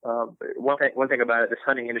one thing about it, this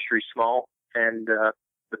hunting industry is small, and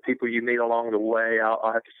the people you meet along the way,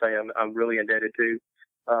 I'll have to say I'm really indebted to,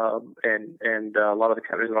 and a lot of the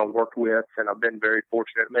companies that I've worked with, and I've been very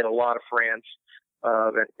fortunate, made a lot of friends,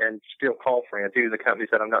 and still call friends, even the companies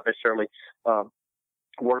that I'm not necessarily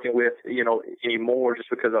working with, you know, anymore, just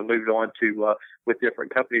because I moved on to with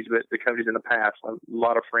different companies, but the companies in the past, a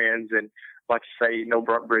lot of friends, and like to say, no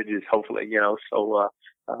burnt bridges, hopefully, you know, so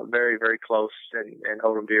very, very close and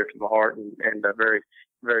hold them dear to my heart, and very,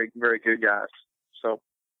 very, very good guys. So.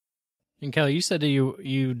 And Kelley, you said that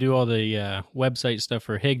you do all the website stuff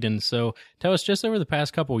for Higdon. So tell us, just over the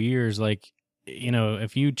past couple of years, like, you know,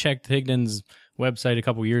 if you checked Higdon's website a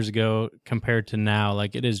couple of years ago compared to now,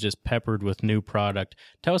 like, it is just peppered with new product.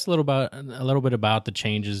 Tell us a little bit about the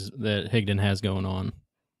changes that Higdon has going on.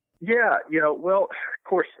 Yeah, you know, well, of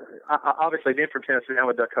course, obviously being from Tennessee, I'm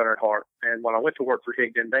a duck hunter at heart. And when I went to work for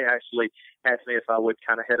Higdon, they actually asked me if I would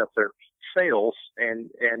kind of head up their sales,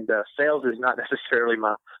 and sales is not necessarily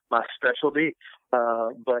my specialty,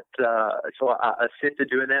 but so I assisted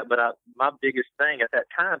doing that. But my biggest thing at that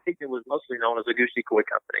time, Higdon was mostly known as a goose decoy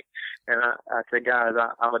company, and I said, guys,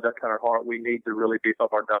 I'm a duck hunter at heart. We need to really beef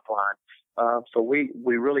up our duck line. So we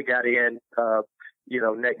really got in, you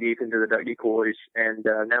know, neck deep into the duck decoys, and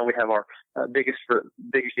now we have our biggest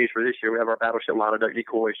news for this year. We have our battleship line of duck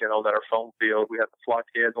decoys, you know, that are foam filled. We have the flock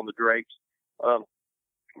heads on the drakes.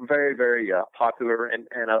 Very, very popular and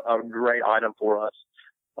a great item for us.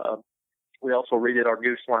 We also redid our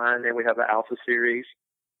goose line, and we have the Alpha series.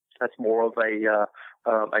 That's more of a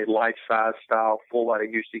a life-size style full-body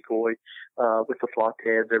goose decoy with the flock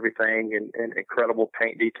heads, everything, and incredible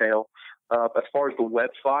paint detail. As far as the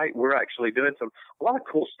website, we're actually doing a lot of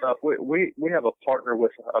cool stuff. We have a partner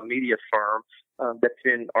with a media firm that's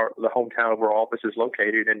in the hometown of where our office is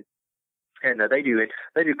located, and they do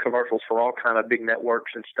commercials for all kind of big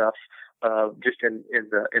networks and stuff, just in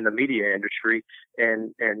the media industry.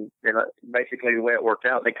 And basically the way it worked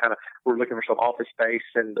out, we're looking for some office space,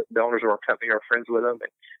 and the owners of our company are friends with them,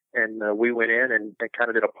 and we went in and kind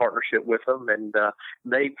of did a partnership with them, and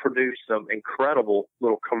they produced some incredible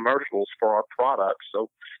little commercials for our products. So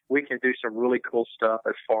we can do some really cool stuff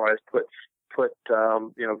as far as put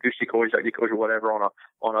goose decoys, duck decoys, or whatever on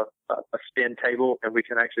a spin table, and we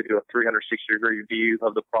can actually do a 360-degree view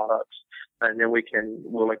of the products, and then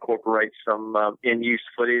we'll incorporate some in-use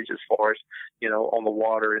footage as far as on the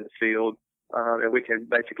water in the field, and we can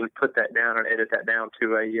basically put that down and edit that down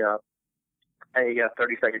to a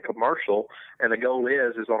 30-second commercial. And the goal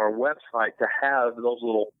is on our website to have those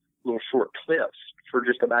little short clips for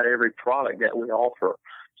just about every product that we offer.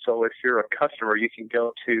 So if you're a customer, you can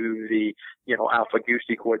go to the, Alpha Goose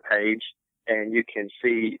Decoy page, and you can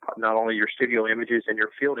see not only your studio images and your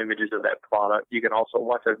field images of that product, you can also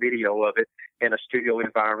watch a video of it in a studio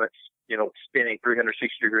environment, spinning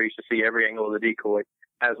 360 degrees to see every angle of the decoy,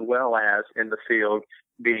 as well as in the field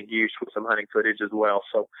being used with some hunting footage as well.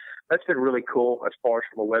 So that's been really cool as far as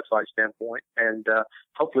from a website standpoint, and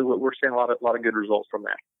hopefully we're seeing a lot of good results from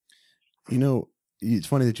that. It's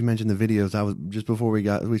funny that you mentioned the videos. I was just before we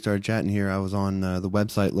started chatting here, I was on the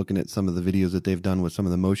website looking at some of the videos that they've done with some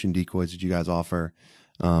of the motion decoys that you guys offer.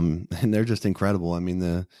 And they're just incredible. I mean,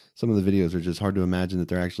 some of the videos are just hard to imagine that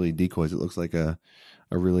they're actually decoys. It looks like a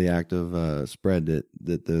really active spread that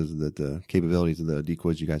the capabilities of the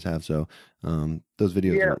decoys you guys have. So those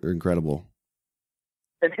videos are incredible.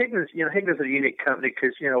 And Higdon's a unique company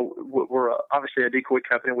because we're obviously a decoy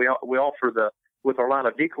company. We offer with our line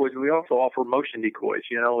of decoys, we also offer motion decoys,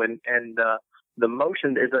 and the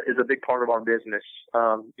motion is a big part of our business.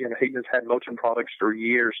 Higdon's had motion products for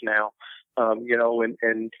years now, and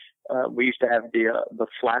we used to have the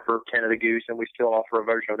flapper Canada Goose, and we still offer a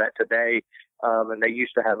version of that today. And they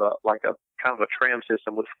used to have a kind of a tram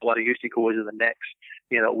system with bloody goose decoys in the necks,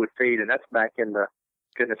 with feed, and that's back in the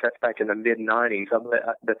mid-90s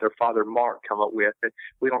that their father Mark come up with. And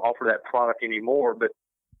we don't offer that product anymore, but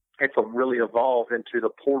it's really evolved into the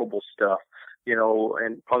portable stuff,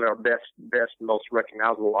 and probably our best, most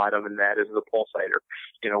recognizable item in that is the pulsator,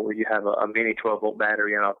 where you have a mini 12-volt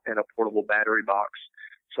battery and a portable battery box.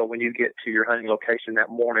 So when you get to your hunting location that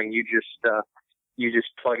morning, you just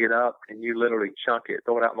plug it up and you literally chunk it,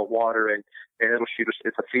 throw it out in the water, and it'll shoot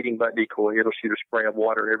it's a feeding butt decoy. It'll shoot a spray of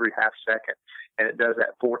water every half second, and it does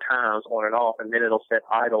that 4 times on and off, and then it'll set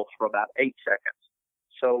idle for about 8 seconds.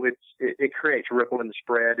 So it creates ripple in the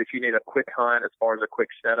spread. If you need a quick hunt as far as a quick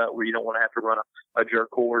setup where you don't want to have to run a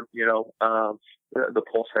jerk cord, the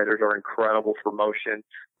pulsators are incredible for motion,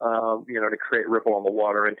 to create ripple on the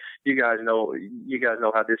water. And you guys know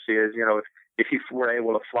how this is. If you were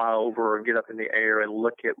able to fly over or get up in the air and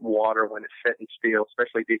look at water when it's sitting still,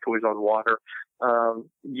 especially decoys on water,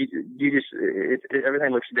 everything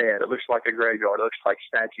looks dead. It looks like a graveyard. It looks like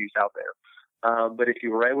statues out there. But if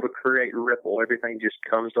you were able to create ripple, everything just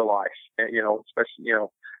comes to life, especially,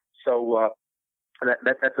 so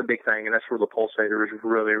that's a big thing. And that's where the pulsator is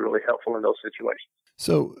really, really helpful in those situations.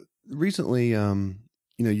 So recently,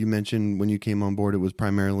 you mentioned when you came on board, it was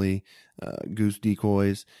primarily goose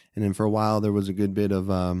decoys. And then for a while, there was a good bit of,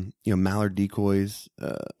 mallard decoys,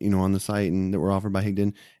 on the site and that were offered by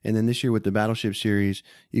Higdon. And then this year with the Battleship series,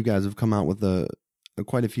 you guys have come out with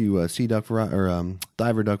quite a few sea duck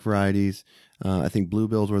diver duck varieties. I think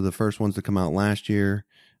bluebills were the first ones to come out last year,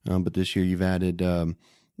 but this year you've added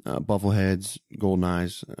buffleheads, golden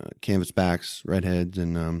eyes, canvasbacks, redheads,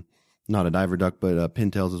 and not a diver duck, but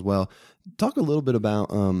pintails as well. Talk a little bit about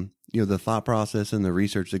the thought process and the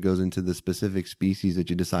research that goes into the specific species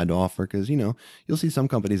that you decide to offer, because you'll see some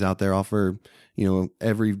companies out there offer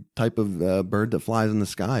every type of bird that flies in the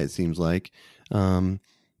sky. It seems like.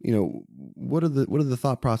 What are the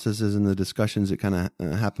thought processes and the discussions that kind of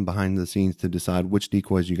happen behind the scenes to decide which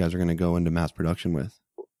decoys you guys are going to go into mass production with?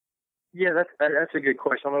 Yeah, that's a good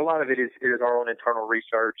question. I mean, a lot of it is our own internal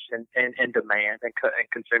research and demand and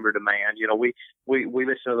consumer demand. We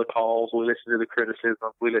listen to the calls, we listen to the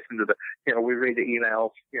criticism, we listen to we read the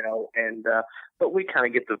emails, but we kind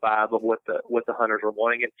of get the vibe of what the hunters are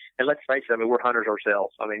wanting. And let's face it, I mean, we're hunters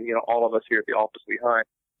ourselves. I mean, all of us here at the office, we hunt.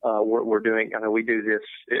 We're doing, we do this,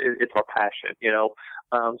 it's our passion,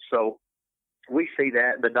 so we see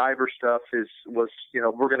that the diver stuff was,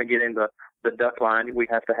 we're going to get into the duck line. We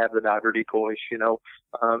have to have the diver decoys,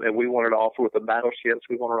 and we wanted to offer with the battleships.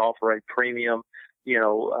 We wanted to offer a premium,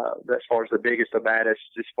 as far as the biggest, the baddest,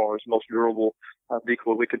 as far as most durable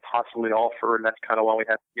decoy we could possibly offer. And that's kind of why we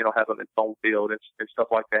have, have them in foam field and stuff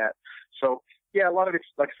like that. So, yeah, a lot of it's,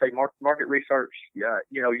 like I say, market research.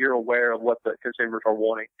 You're aware of what the consumers are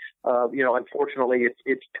wanting. Unfortunately,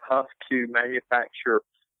 it's tough to manufacture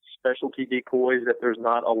specialty decoys that there's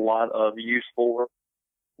not a lot of use for,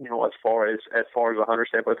 as far as a hunter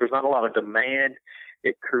standpoint. If there's not a lot of demand,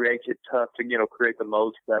 it creates it tough to, create the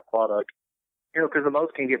modes for that product. Because the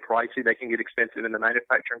modes can get pricey, they can get expensive, and the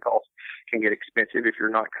manufacturing costs can get expensive if you're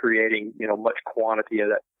not creating, much quantity of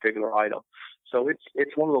that particular item. So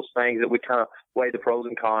it's one of those things that we kind of weigh the pros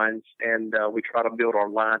and cons, and we try to build our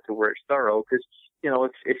line to where it's thorough. Because,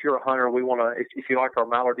 if you're a hunter, we want to, if you like our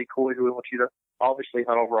mallard decoys, we want you to obviously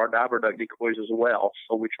hunt over our diver duck decoys as well.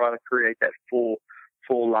 So we try to create that full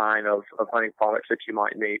line of hunting products that you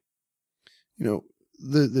might need.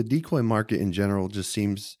 The decoy market in general just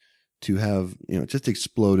seems to have, just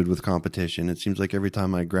exploded with competition. It seems like every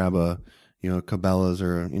time I grab a, Cabela's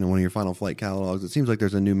or, one of your Final Flight catalogs, it seems like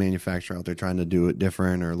there's a new manufacturer out there trying to do it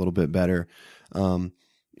different or a little bit better.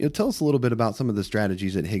 Tell us a little bit about some of the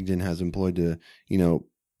strategies that Higdon has employed to,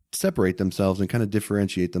 separate themselves and kind of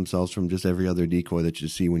differentiate themselves from just every other decoy that you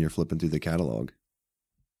see when you're flipping through the catalog.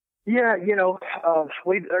 Yeah, there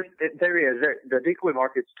is. The decoy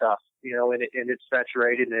market's tough, and it's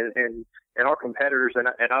saturated, and our competitors, and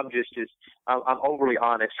I'm overly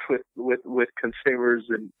honest with consumers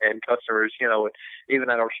and customers, and even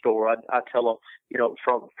at our store, I tell them,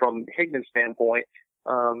 from Higdon's standpoint,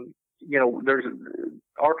 our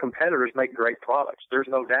competitors make great products. There's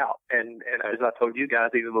no doubt. And as I told you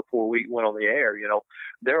guys, even before we went on the air,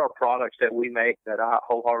 there are products that we make that I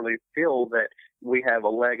wholeheartedly feel that we have a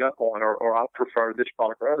leg up on, or I prefer this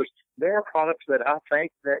product or others. There are products that I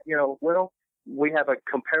think that, we have a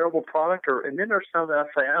comparable product, and then there's some that I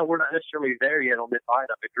say, we're not necessarily there yet on this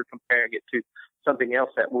item if you're comparing it to something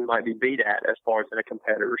else that we might be beat at as far as in a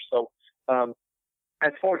competitor. So,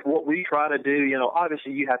 as far as what we try to do,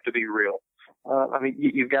 obviously you have to be real.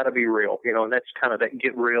 You've got to be real, and that's kind of that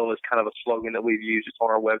get real is kind of a slogan that we've used. It's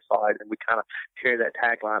on our website, and we kind of carry that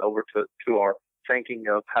tagline over to our thinking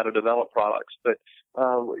of how to develop products. But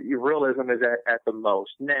your realism is at the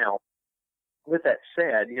most. Now, with that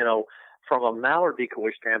said, from a mallard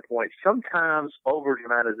decoy standpoint, sometimes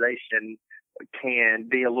over-dramatization can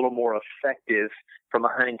be a little more effective from a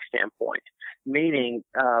hunting standpoint. Meaning,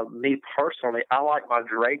 me personally, I like my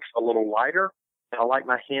drakes a little lighter, and I like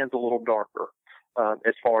my hens a little darker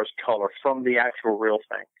as far as color from the actual real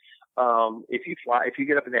thing. If you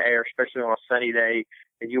get up in the air, especially on a sunny day,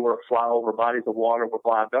 and you were to fly over bodies of water with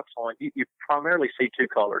live ducks on, you primarily see two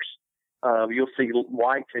colors. You'll see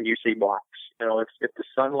whites and you see blacks. If the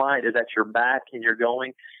sunlight is at your back and you're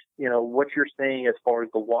going, what you're seeing as far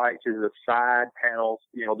as the whites is the side panels,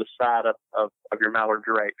 the side of your mallard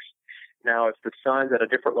drakes. Now, if the sun's at a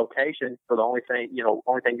different location, so the only thing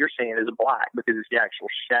you're seeing is black because it's the actual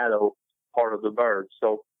shadow part of the bird.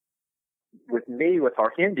 So with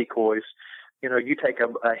our hen decoys, you take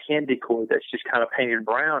a hen decoy that's just kind of painted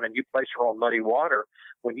brown and you place her on muddy water.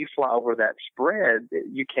 When you fly over that spread,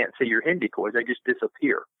 you can't see your hen decoys. They just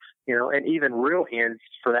disappear, and even real hens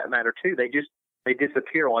for that matter too, they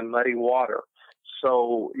disappear on muddy water.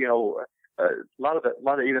 So, a lot of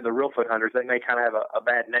even the real foot hunters, they may kind of have a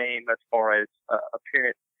bad name as far as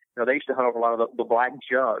appearance. They used to hunt over a lot of the black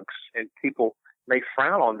jugs, and people may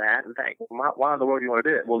frown on that and think, why in the world do you want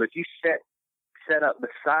to do it? Well, if you set up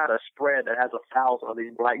beside a spread that has 1,000 of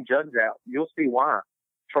these black jugs out, you'll see why.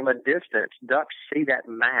 From a distance, ducks see that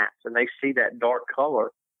mass and they see that dark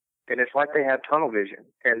color, and it's like they have tunnel vision,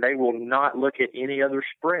 and they will not look at any other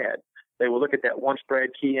spread. They will look at that one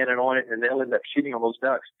spread, key in and on it, and they'll end up shooting on those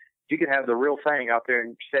ducks. You could have the real thing out there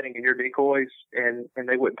and setting in your decoys, and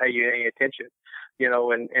they wouldn't pay you any attention,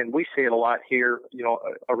 and we see it a lot here,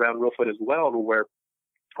 around real foot as well, to where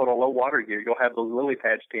on a low water gear, you'll have those lily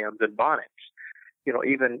pad stems and bonnets.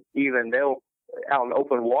 Even they'll out in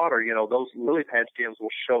open water, those lily pad stems will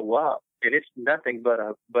show up, and it's nothing but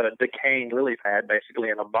a decaying lily pad basically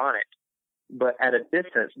in a bonnet. But at a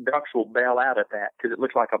distance, ducks will bail out at that because it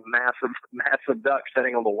looks like a massive duck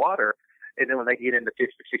sitting on the water. And then when they get into 50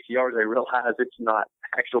 or 60 yards, they realize it's not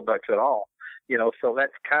actual ducks at all. So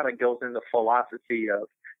that kind of goes in the philosophy of,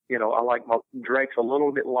 I like my drakes a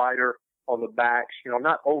little bit lighter on the backs,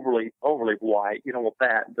 not overly white, with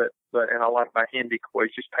that, and I like my hen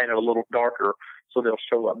decoys just painted a little darker so they'll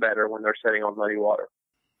show up better when they're sitting on muddy water.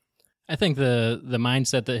 I think the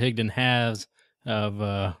mindset that Higdon has of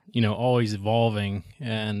always evolving,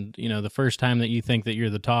 and the first time that you think that you're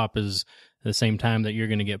the top is the same time that you're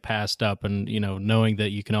going to get passed up, and knowing that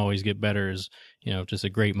you can always get better is just a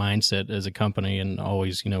great mindset as a company, and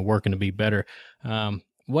always working to be better.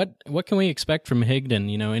 What can we expect from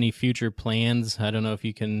Higdon? Any future plans? I don't know if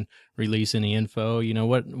you can release any info.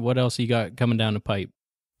 What else you got coming down the pipe?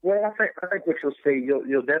 Well, I think what you'll see,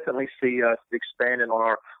 you'll definitely see us expanding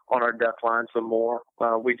on our duck line some more.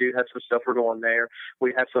 We do have some stuff we're doing there.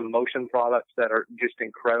 We have some motion products that are just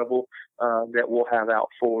incredible that we'll have out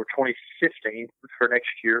for 2015 for next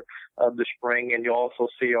year, the spring, and you'll also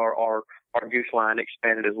see our Goose line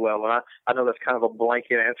expanded as well. And I know that's kind of a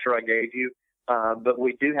blanket answer I gave you. But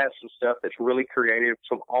we do have some stuff that's really creative,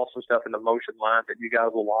 some awesome stuff in the motion line that you guys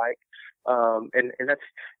will like. And that's,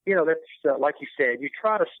 like you said, you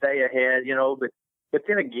try to stay ahead, but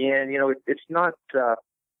then again, it's not,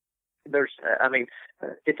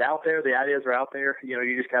 it's out there. The ideas are out there.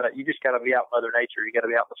 You just gotta be out in Mother Nature. You gotta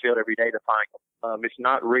be out in the field every day to find them. It's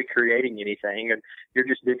not recreating anything, and you're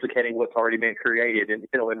just duplicating what's already been created in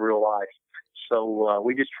real life. So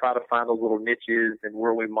we just try to find those little niches and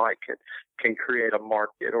where we might can create a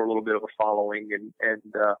market or a little bit of a following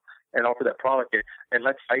and offer that product. And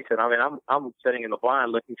let's face it, I'm sitting in the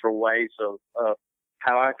blind looking for ways of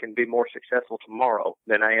how I can be more successful tomorrow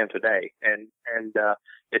than I am today. And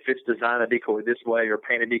if it's design a decoy this way or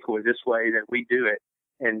paint a decoy this way, then we do it.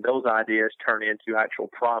 And those ideas turn into actual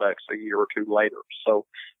products a year or two later. So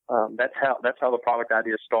that's how the product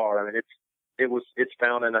ideas start. It's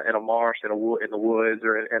found in a marsh, in the woods,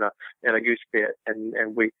 or in a goose pit, and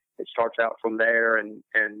it starts out from there, and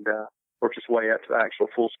works its way up to actual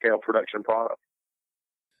full scale production product.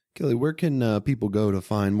 Kelley, where can people go to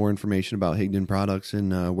find more information about Higdon products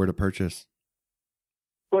and where to purchase?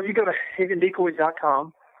 Well, you go to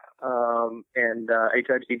HigdonDecoys.com and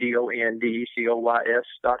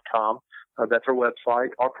HigdonDecoys.com. That's our website.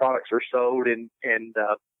 Our products are sold in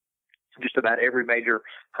just about every major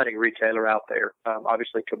hunting retailer out there.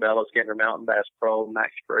 Obviously, Cabela's, Gander Mountain, Bass Pro,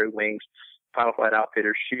 Max Spray, Wings, Final Flight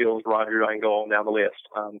Outfitters, Shields, Roger, I can go on down the list.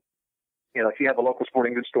 If you have a local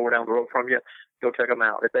sporting goods store down the road from you, go check them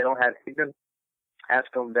out. If they don't have Higdon,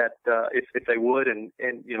 ask them that if they would, and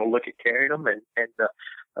look at carrying them, and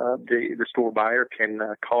the store buyer can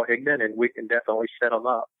call Higdon, and we can definitely set them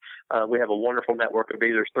up. We have a wonderful network of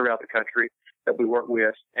dealers throughout the country that we work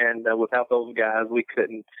with, and without those guys, we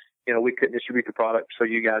couldn't distribute the product so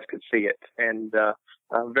you guys could see it. And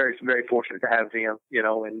I'm very, very fortunate to have them,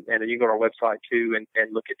 and you can go to our website too and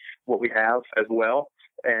look at what we have as well.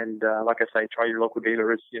 And like I say, try your local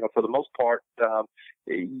dealer. For the most part,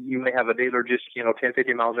 you may have a dealer just, 10,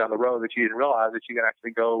 15 miles down the road that you didn't realize that you can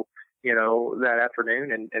actually go, that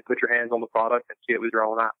afternoon and put your hands on the product and see it with your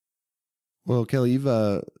own eye. Well, Kelley,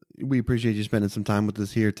 we appreciate you spending some time with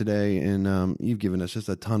us here today, and you've given us just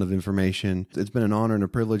a ton of information. It's been an honor and a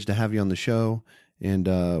privilege to have you on the show, and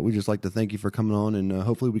we just like to thank you for coming on, and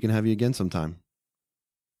hopefully we can have you again sometime.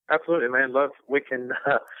 Absolutely, man. We can.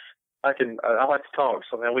 I like to talk,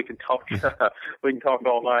 so man, we can talk. We can talk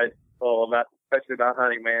all night, especially about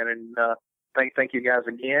hunting, man. And thank you guys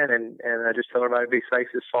again, and I just tell everybody to be safe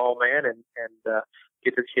this fall, man, and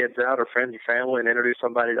get their kids out or friends or family and introduce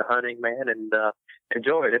somebody to hunting, man, and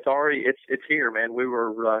enjoy it. It's here, man. We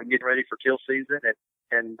were getting ready for teal season,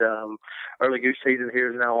 and early goose season here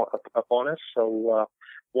is now upon us, so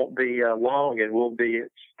won't be long, and we'll be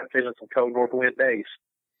feeling some cold north wind days.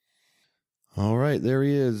 All right, there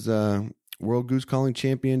he is, World Goose Calling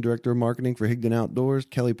Champion, Director of Marketing for Higdon Outdoors,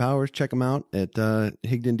 Kelley Powers. Check him out at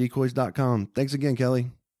HigdonDecoys.com. Thanks again,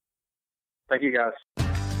 Kelley. Thank you, guys.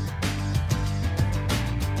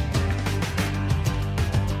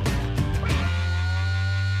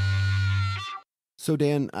 So,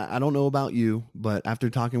 Dan, I don't know about you, but after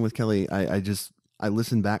talking with Kelley, I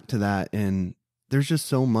listened back to that, and there's just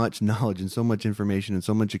so much knowledge and so much information and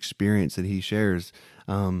so much experience that he shares.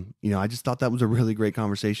 I just thought that was a really great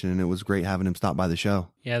conversation, and it was great having him stop by the show.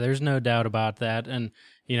 Yeah, there's no doubt about that. And,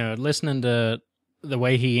 listening to the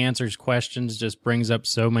way he answers questions just brings up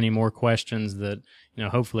so many more questions that,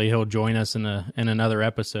 hopefully he'll join us in another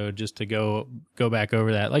episode just to go back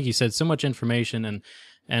over that. Like you said, so much information,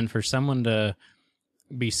 and for someone to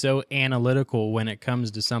be so analytical when it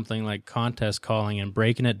comes to something like contest calling and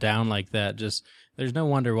breaking it down like that, just there's no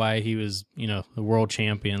wonder why he was, the world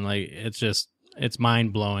champion. Like, it's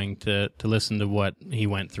mind blowing to listen to what he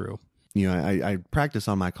went through. I practice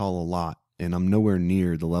on my call a lot, and I'm nowhere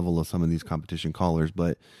near the level of some of these competition callers,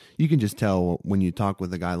 but you can just tell when you talk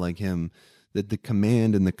with a guy like him that the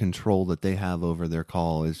command and the control that they have over their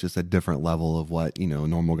call is just a different level of what,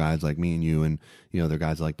 normal guys like me and you and, other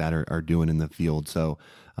guys like that are doing in the field. So,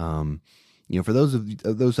 for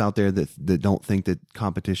those out there that don't think that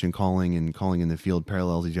competition calling and calling in the field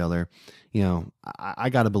parallels each other, I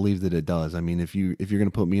got to believe that it does. I mean, if you're going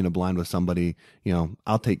to put me in a blind with somebody,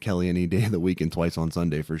 I'll take Kelley any day of the week and twice on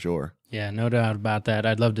Sunday for sure. Yeah, no doubt about that.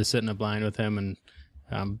 I'd love to sit in a blind with him, and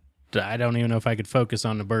I don't even know if I could focus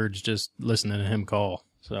on the birds just listening to him call.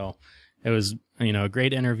 So it was, a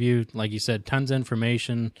great interview. Like you said, tons of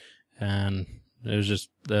information, and it was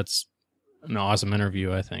that's an awesome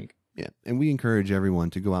interview, I think. Yeah, and we encourage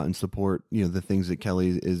everyone to go out and support, the things that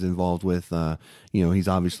Kelley is involved with. He's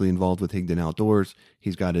obviously involved with Higdon Outdoors.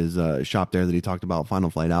 He's got his shop there that he talked about, Final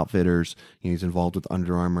Flight Outfitters. He's involved with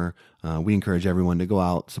Under Armour. We encourage everyone to go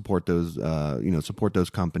out, support those, support those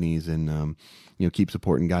companies, and keep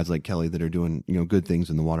supporting guys like Kelley that are doing, good things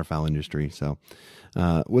in the waterfowl industry. So,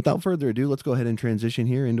 without further ado, let's go ahead and transition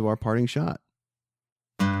here into our parting shot.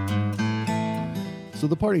 So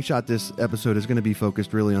the parting shot this episode is going to be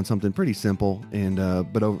focused really on something pretty simple, and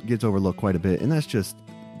but gets overlooked quite a bit, and that's just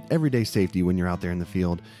everyday safety when you're out there in the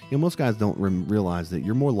field. Most guys don't realize that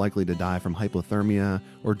you're more likely to die from hypothermia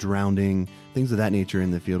or drowning, things of that nature in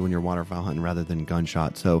the field when you're waterfowl hunting rather than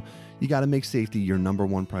gunshot. So you got to make safety your number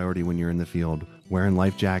one priority when you're in the field. Wearing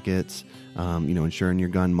life jackets, ensuring your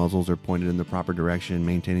gun muzzles are pointed in the proper direction,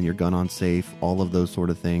 maintaining your gun on safe, all of those sort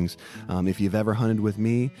of things. If you've ever hunted with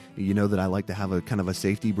me, you know that I like to have a kind of a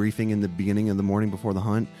safety briefing in the beginning of the morning before the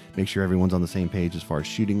hunt. Make sure everyone's on the same page as far as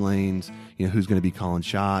shooting lanes, who's going to be calling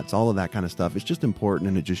shots, all of that kind of stuff. It's just important,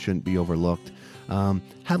 and it just shouldn't be overlooked.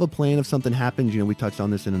 Have a plan if something happens. We touched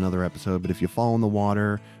on this in another episode, but if you fall in the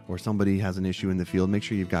water or somebody has an issue in the field, make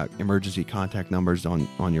sure you've got emergency contact numbers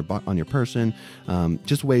on your person.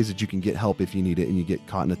 Just ways that you can get help if you need it and you get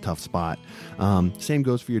caught in a tough spot. Same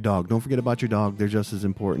goes for your dog. Don't forget about your dog. They're just as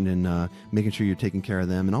important in making sure you're taking care of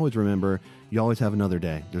them. And always remember, you always have another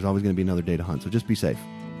day. There's always going to be another day to hunt. So just be safe.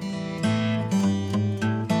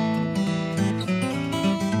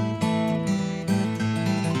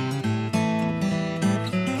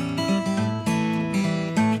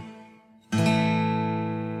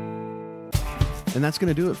 And that's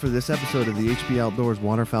going to do it for this episode of the HP Outdoors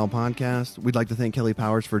Waterfowl Podcast. We'd like to thank Kelley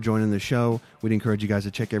Powers for joining the show. We'd encourage you guys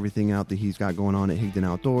to check everything out that he's got going on at Higdon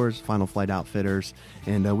Outdoors, Final Flight Outfitters,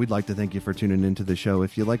 and we'd like to thank you for tuning into the show.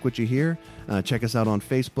 If you like what you hear, check us out on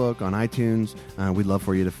Facebook, on iTunes. We'd love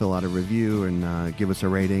for you to fill out a review and give us a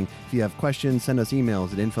rating. If you have questions, send us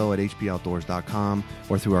emails at info@hpoutdoors.com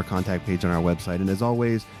or through our contact page on our website. And as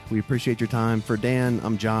always, we appreciate your time. For Dan,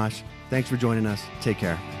 I'm Josh. Thanks for joining us. Take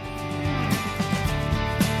care.